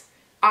 weeks,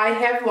 I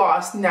have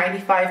lost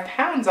 95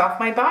 pounds off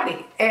my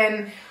body.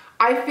 And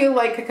I feel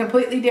like a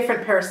completely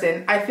different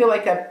person. I feel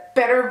like a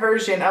better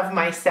version of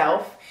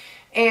myself.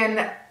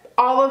 And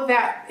all of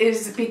that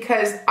is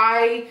because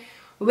I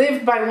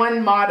lived by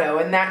one motto,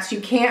 and that's you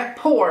can't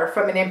pour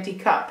from an empty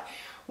cup.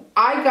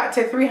 I got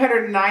to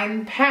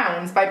 309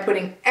 pounds by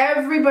putting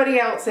everybody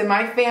else in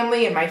my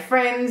family and my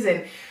friends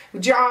and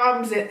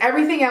jobs and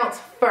everything else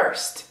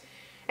first.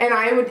 And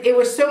it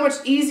was so much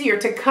easier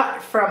to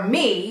cut from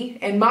me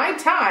and my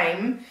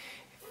time,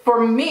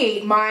 for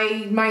me,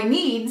 my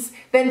needs,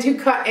 than to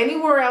cut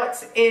anywhere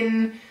else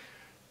in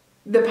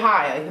the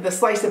pie, the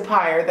slice of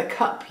pie or the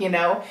cup, you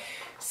know.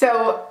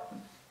 So,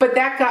 but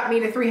that got me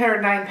to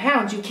 309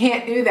 pounds. You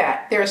can't do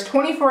that. There's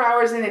 24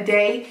 hours in a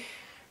day,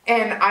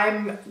 and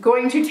I'm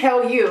going to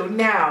tell you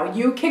now,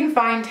 you can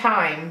find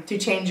time to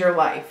change your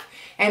life.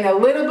 And a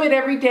little bit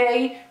every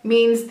day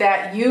means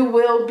that you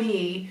will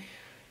be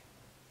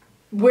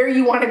where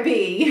you want to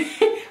be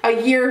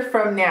a year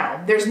from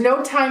now. There's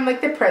no time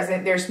like the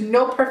present. There's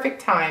no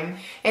perfect time,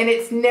 and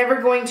it's never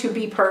going to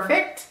be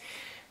perfect.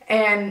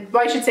 And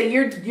well, I should say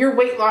your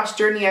weight loss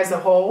journey as a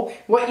whole,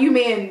 what you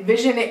may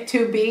envision it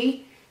to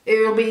be,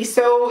 it'll be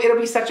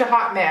such a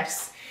hot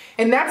mess.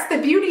 And that's the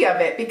beauty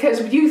of it,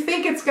 because you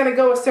think it's going to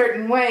go a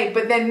certain way,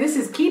 but then this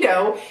is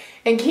keto,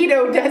 and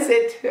keto does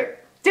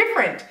it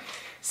different.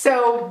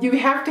 So you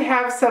have to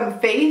have some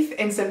faith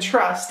and some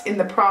trust in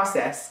the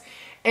process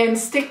and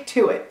stick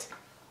to it.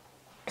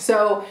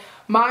 So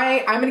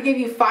I'm going to give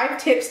you 5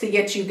 tips to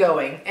get you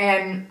going.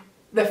 And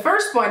the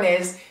first one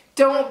is,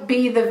 don't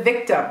be the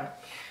victim.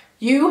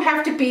 You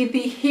have to be the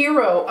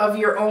hero of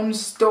your own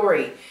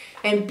story.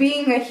 And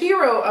being a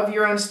hero of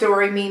your own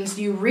story means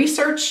you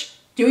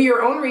do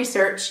your own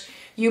research,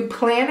 you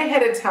plan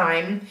ahead of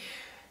time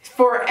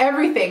for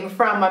everything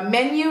from a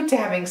menu to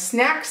having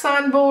snacks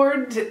on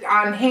board,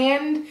 on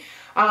hand,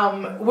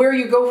 where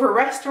you go for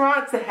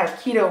restaurants that have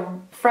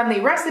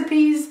keto-friendly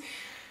recipes,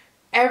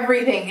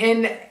 everything.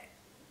 And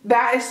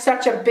that is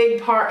such a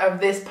big part of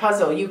this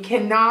puzzle. You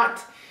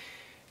cannot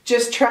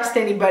just trust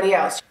anybody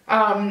else.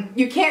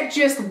 You can't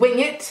just wing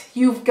it.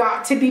 You've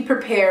got to be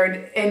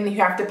prepared, and you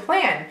have to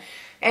plan.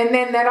 And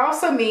then that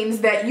also means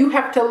that you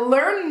have to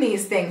learn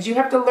these things. You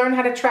have to learn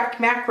how to track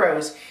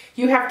macros.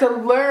 You have to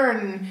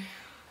learn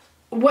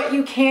what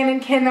you can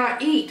and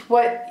cannot eat.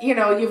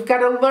 You've got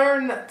to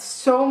learn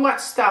so much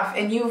stuff,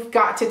 and you've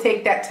got to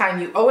take that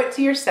time. You owe it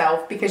to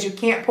yourself, because you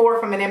can't pour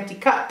from an empty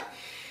cup.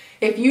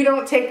 If you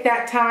don't take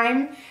that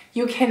time,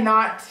 you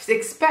cannot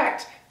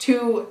expect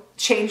to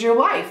change your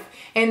life.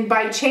 And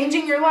by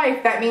changing your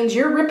life, that means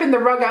you're ripping the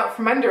rug out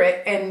from under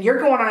it, and you're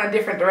going on a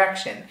different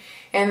direction.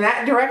 And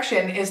that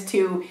direction is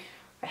to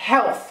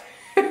health.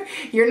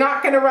 You're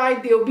not going to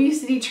ride the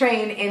obesity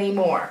train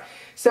anymore.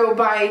 So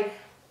by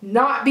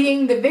not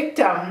being the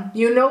victim,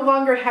 you no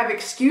longer have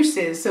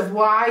excuses of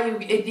why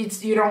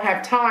you don't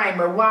have time,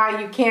 or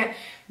why you can't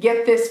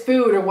get this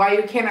food, or why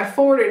you can't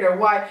afford it, or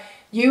why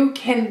you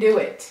can do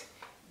it.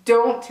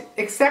 Don't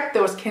accept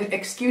those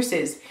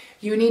excuses.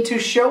 You need to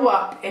show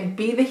up and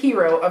be the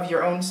hero of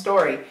your own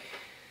story.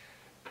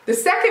 The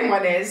second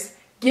one is,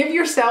 give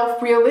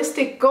yourself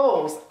realistic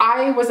goals.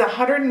 I was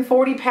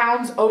 140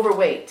 pounds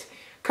overweight.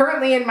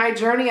 Currently in my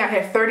journey, I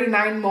have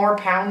 39 more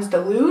pounds to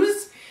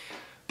lose,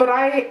 but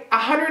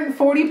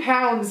 140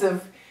 pounds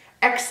of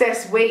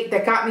excess weight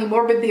that got me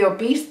morbidly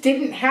obese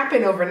didn't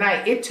happen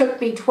overnight. It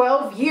took me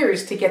 12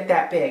 years to get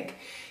that big.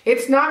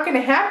 It's not going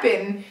to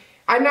happen.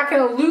 I'm not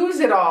going to lose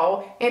it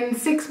all in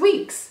 6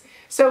 weeks.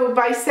 So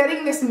by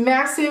setting this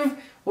massive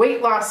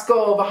weight loss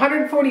goal of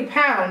 140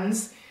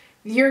 pounds,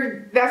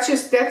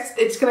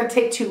 it's going to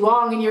take too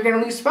long, and you're going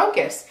to lose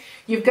focus.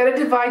 You've got to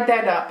divide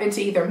that up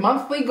into either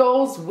monthly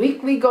goals,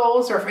 weekly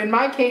goals, or in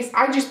my case,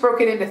 I just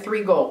broke it into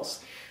 3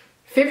 goals.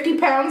 50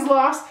 pounds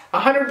lost,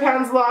 100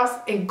 pounds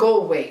lost, and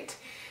goal weight.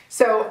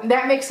 So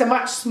that makes a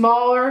much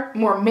smaller,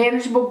 more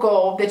manageable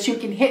goal that you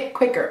can hit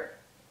quicker.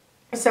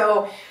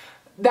 So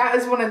that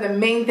is one of the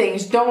main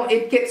things.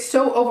 It gets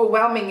so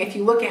overwhelming if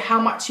you look at how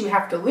much you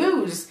have to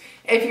lose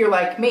if you're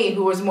like me,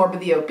 who was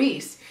morbidly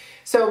obese.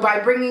 So by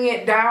bringing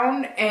it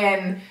down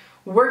and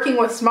working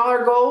with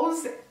smaller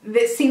goals,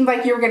 it seemed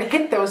like you were going to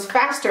hit those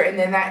faster, and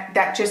then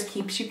that just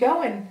keeps you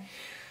going.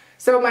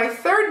 So my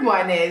third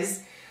one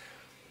is,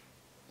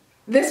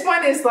 this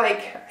one is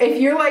like, if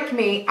you're like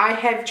me, I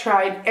have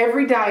tried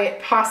every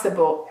diet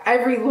possible,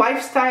 every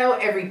lifestyle,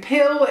 every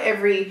pill,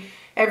 every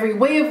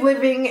way of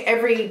living,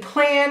 every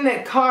plan,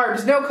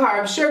 carbs, no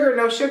carbs, sugar,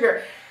 no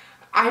sugar.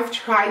 I've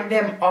tried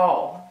them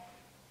all.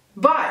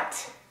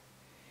 But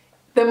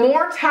the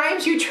more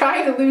times you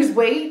try to lose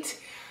weight,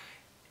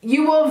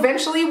 you will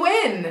eventually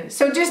win.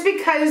 So just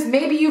because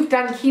maybe you've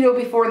done keto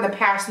before in the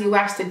past and you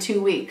lasted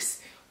 2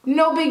 weeks,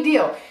 no big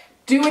deal.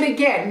 Do it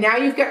again. Now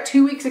you've got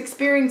 2 weeks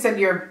experience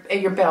under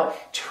your belt.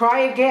 Try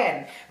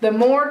again. The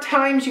more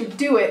times you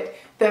do it,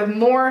 the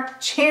more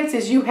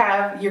chances you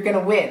have you're going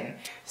to win.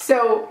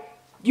 So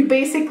you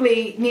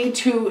basically need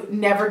to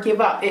never give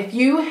up. If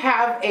you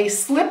have a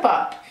slip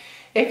up,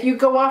 if you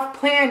go off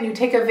plan, you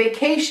take a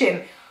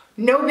vacation,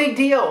 no big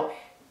deal.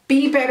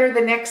 Be better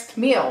the next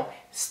meal.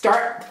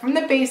 Start from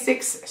the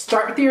basics,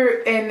 start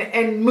with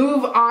and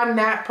move on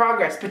that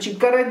progress. But you've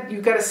got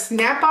to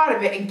snap out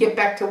of it and get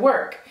back to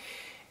work.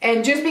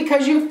 And just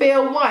because you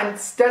fail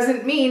once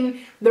doesn't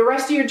mean the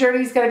rest of your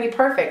journey is going to be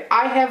perfect.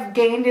 I have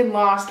gained and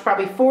lost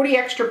probably 40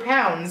 extra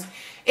pounds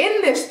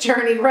in this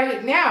journey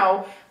right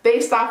now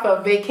based off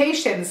of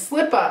vacations,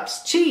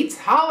 slip-ups, cheats,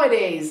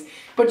 holidays.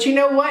 But you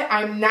know what?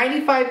 I'm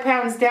 95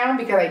 pounds down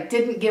because I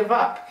didn't give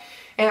up.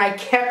 And I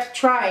kept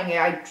trying, and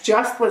I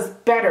just was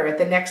better at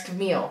the next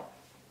meal.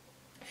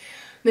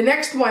 The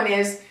next one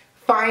is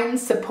find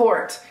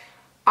support.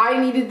 I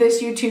needed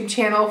this YouTube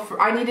channel,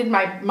 I needed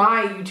my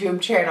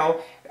YouTube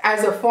channel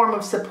as a form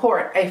of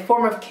support, a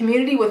form of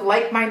community with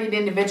like-minded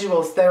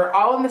individuals that are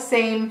all in the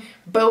same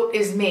boat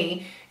as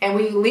me, and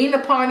we lean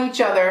upon each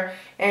other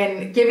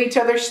and give each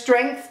other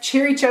strength,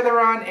 cheer each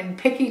other on, and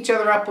pick each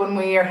other up when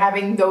we are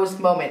having those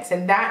moments.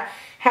 And that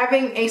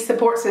having a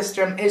support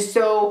system is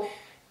so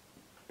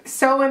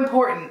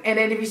important. And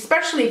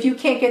especially if you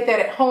can't get that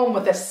at home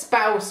with a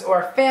spouse or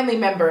a family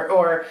member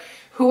or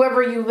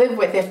whoever you live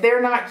with, if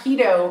they're not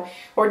keto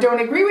or don't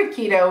agree with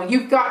keto,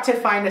 you've got to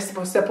find a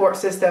support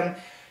system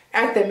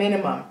at the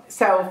minimum.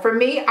 So for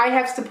me, I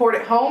have support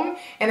at home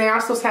and I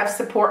also have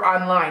support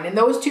online. And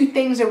those two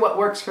things are what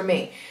works for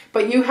me.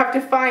 But you have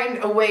to find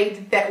a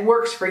way that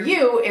works for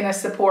you in a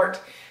support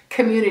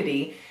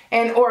community,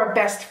 and or a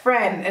best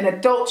friend, an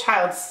adult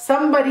child,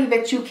 somebody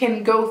that you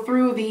can go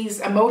through these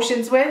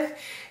emotions with,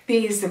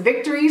 these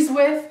victories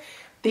with,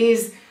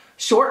 these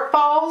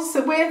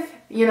shortfalls with,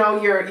 you know,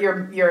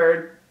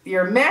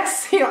 your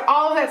mess, you know,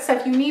 all of that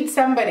stuff. You need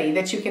somebody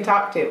that you can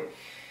talk to.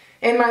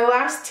 And my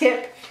last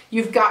tip,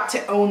 you've got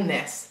to own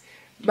this.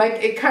 Like,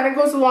 it kind of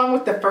goes along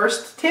with the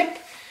first tip.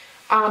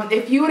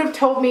 If you would have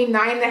told me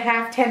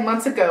 9.5, 10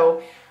 months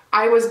ago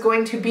I was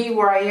going to be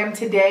where I am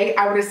today,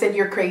 I would have said,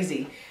 you're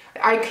crazy.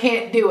 I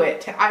can't do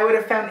it. I would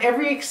have found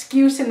every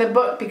excuse in the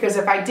book, because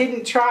if I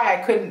didn't try,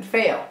 I couldn't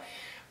fail.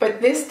 But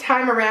this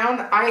time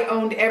around, I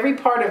owned every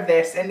part of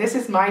this, and this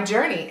is my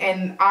journey,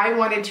 and I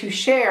wanted to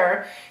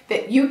share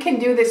that you can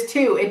do this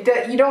too.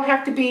 You don't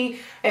have to be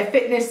a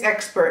fitness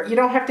expert. You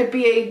don't have to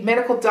be a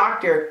medical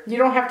doctor. You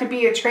don't have to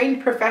be a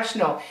trained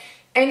professional.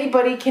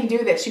 Anybody can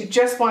do this. You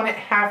just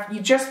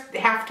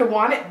have to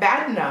want it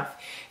bad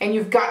enough, and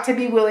you've got to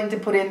be willing to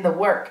put in the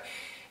work.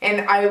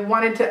 And I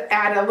wanted to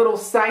add a little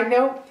side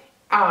note.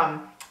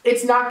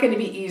 It's not going to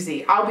be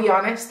easy. I'll be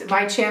honest.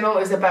 My channel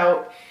is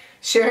about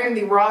sharing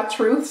the raw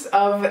truths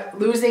of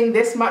losing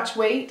this much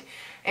weight.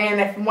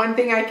 And if one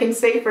thing I can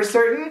say for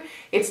certain,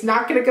 it's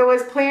not going to go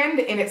as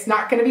planned, and it's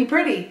not going to be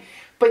pretty.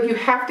 But you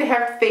have to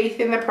have faith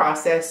in the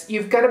process.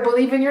 You've got to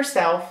believe in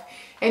yourself,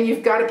 and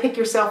you've got to pick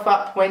yourself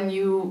up when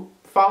you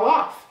fall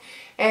off.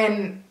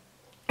 And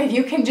if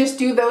you can just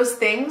do those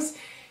things,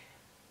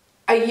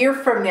 a year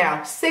from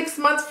now, 6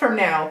 months from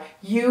now,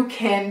 you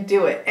can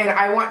do it. And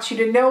I want you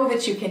to know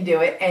that you can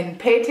do it, and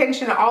pay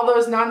attention to all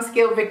those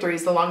non-scale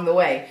victories along the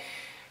way.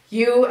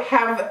 You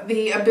have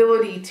the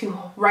ability to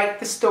write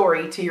the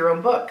story to your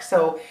own book.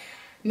 So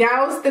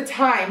now's the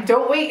time.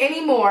 Don't wait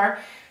anymore.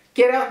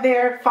 Get out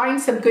there, find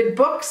some good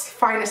books,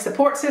 find a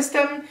support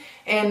system,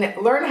 and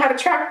learn how to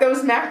track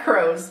those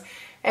macros.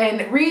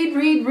 And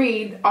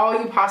read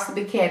all you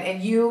possibly can,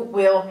 and you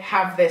will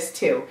have this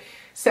too.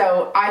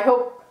 So I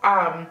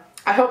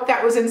hope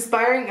that was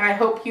inspiring, and I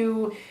hope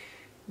you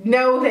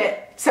know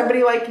that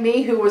somebody like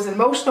me, who was an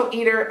emotional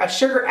eater, a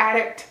sugar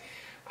addict,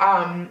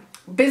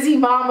 busy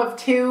mom of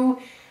 2,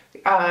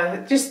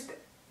 just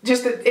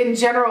in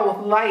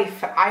general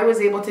life, I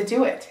was able to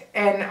do it,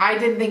 and I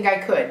didn't think I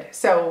could.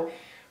 So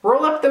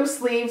roll up those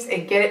sleeves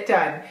and get it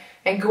done,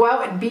 and go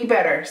out and be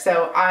better.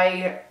 So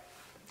I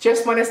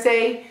just want to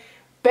say,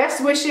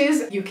 best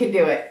wishes, you can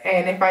do it.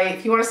 And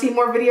if you want to see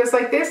more videos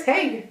like this,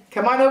 hey,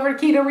 come on over to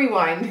Keto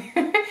Rewind.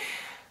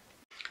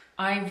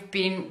 I've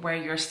been where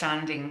you're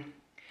standing.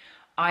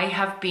 I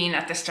have been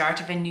at the start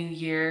of a new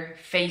year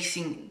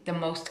facing the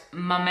most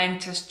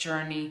momentous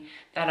journey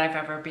that I've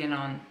ever been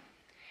on.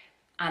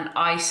 And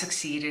I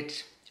succeeded.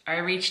 I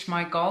reached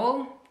my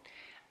goal,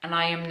 and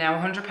I am now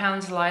 100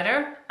 pounds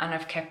lighter, and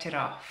I've kept it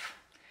off.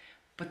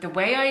 But the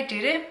way I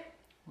did it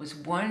was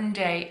one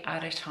day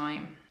at a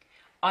time.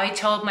 I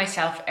told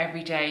myself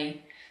every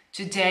day,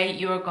 today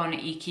you are going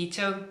to eat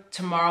keto,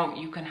 tomorrow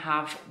you can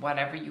have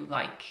whatever you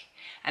like.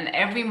 And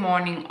every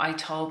morning I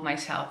told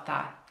myself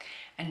that.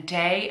 And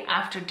day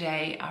after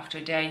day after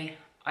day,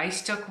 I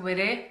stuck with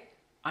it,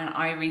 and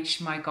I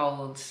reached my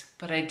goals.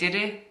 But I did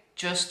it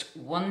just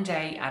one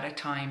day at a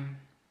time.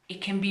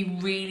 It can be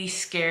really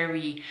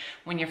scary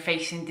when you're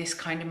facing this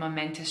kind of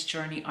momentous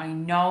journey. I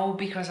know,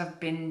 because I've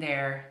been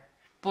there.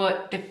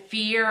 But the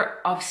fear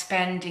of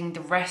spending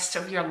the rest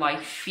of your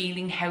life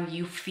feeling how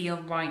you feel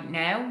right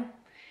now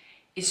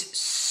is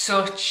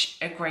such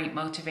a great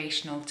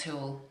motivational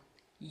tool.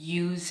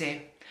 Use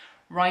it.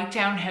 Write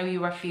down how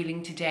you are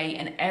feeling today,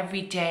 and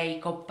every day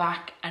go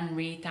back and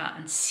read that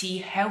and see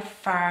how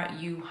far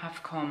you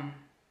have come.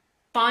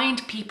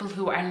 Find people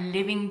who are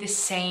living the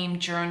same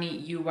journey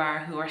you are,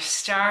 who are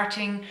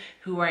starting,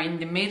 who are in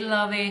the middle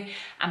of it,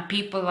 and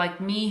people like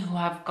me who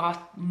have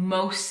got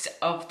most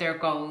of their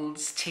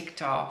goals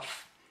ticked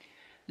off.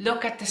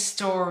 Look at the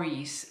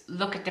stories,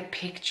 look at the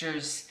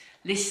pictures,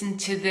 listen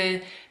to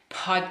the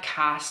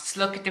podcasts,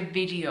 look at the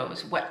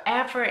videos,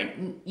 whatever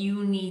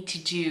you need to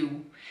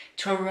do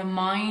to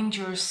remind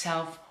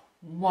yourself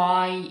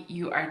why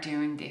you are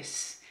doing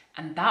this.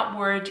 And that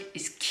word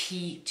is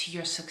key to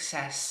your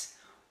success.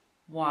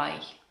 Why?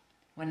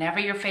 Whenever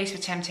you're faced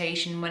with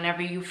temptation,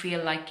 whenever you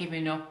feel like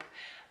giving up,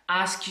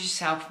 ask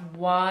yourself,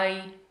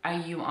 why are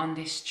you on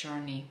this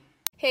journey?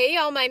 Hey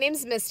y'all, my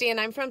name's Misty and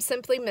I'm from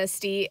Simply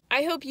Misty.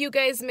 I hope you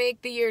guys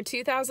make the year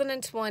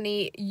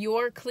 2020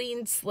 your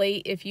clean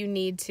slate if you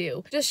need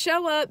to. Just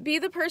show up, be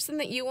the person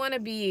that you want to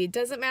be.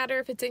 Doesn't matter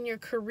if it's in your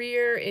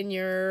career, in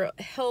your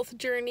health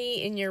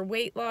journey, in your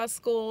weight loss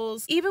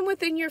goals, even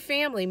within your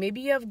family.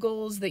 Maybe you have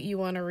goals that you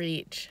want to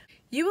reach.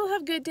 You will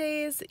have good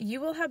days, you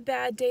will have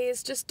bad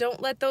days, just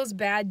don't let those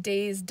bad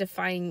days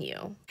define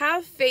you.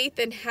 Have faith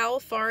in how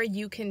far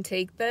you can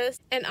take this,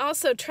 and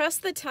also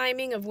trust the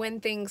timing of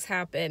when things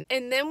happen.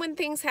 And then when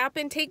things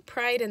happen, take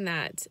pride in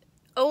that.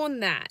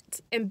 Own that,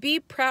 and be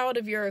proud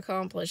of your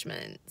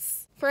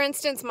accomplishments. For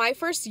instance, my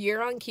first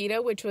year on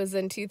keto, which was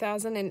in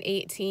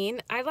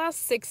 2018, I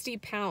lost 60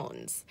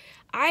 pounds.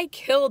 I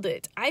killed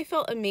it. I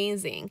felt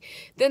amazing.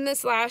 Then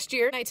this last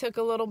year, I took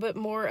a little bit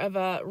more of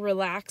a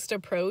relaxed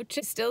approach.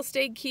 I still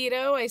stayed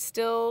keto. I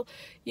still,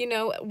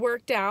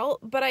 worked out,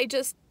 but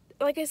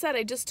like I said,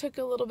 I just took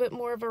a little bit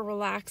more of a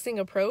relaxing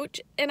approach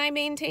and I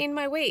maintained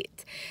my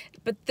weight.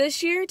 But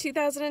this year,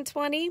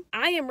 2020,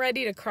 I am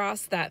ready to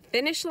cross that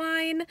finish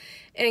line.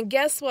 And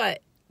guess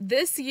what?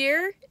 This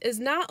year is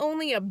not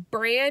only a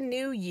brand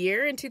new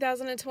year in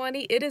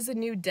 2020, it is a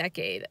new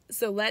decade.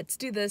 So let's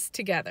do this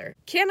together.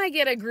 Can I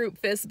get a group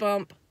fist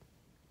bump?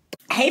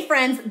 Hey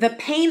friends, the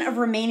pain of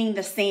remaining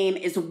the same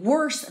is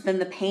worse than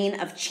the pain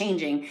of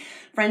changing.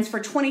 Friends, for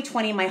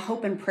 2020, my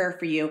hope and prayer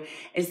for you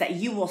is that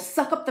you will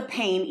suck up the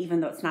pain,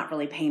 even though it's not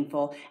really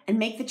painful, and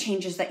make the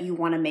changes that you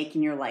want to make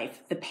in your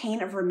life. The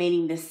pain of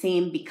remaining the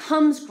same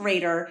becomes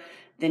greater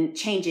than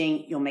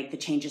changing. You'll make the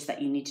changes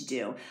that you need to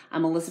do.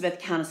 I'm Elizabeth,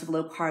 Countess of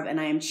Low Carb, and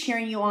I am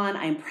cheering you on.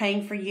 I am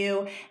praying for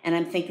you, and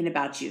I'm thinking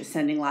about you.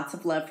 Sending lots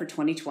of love for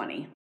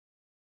 2020.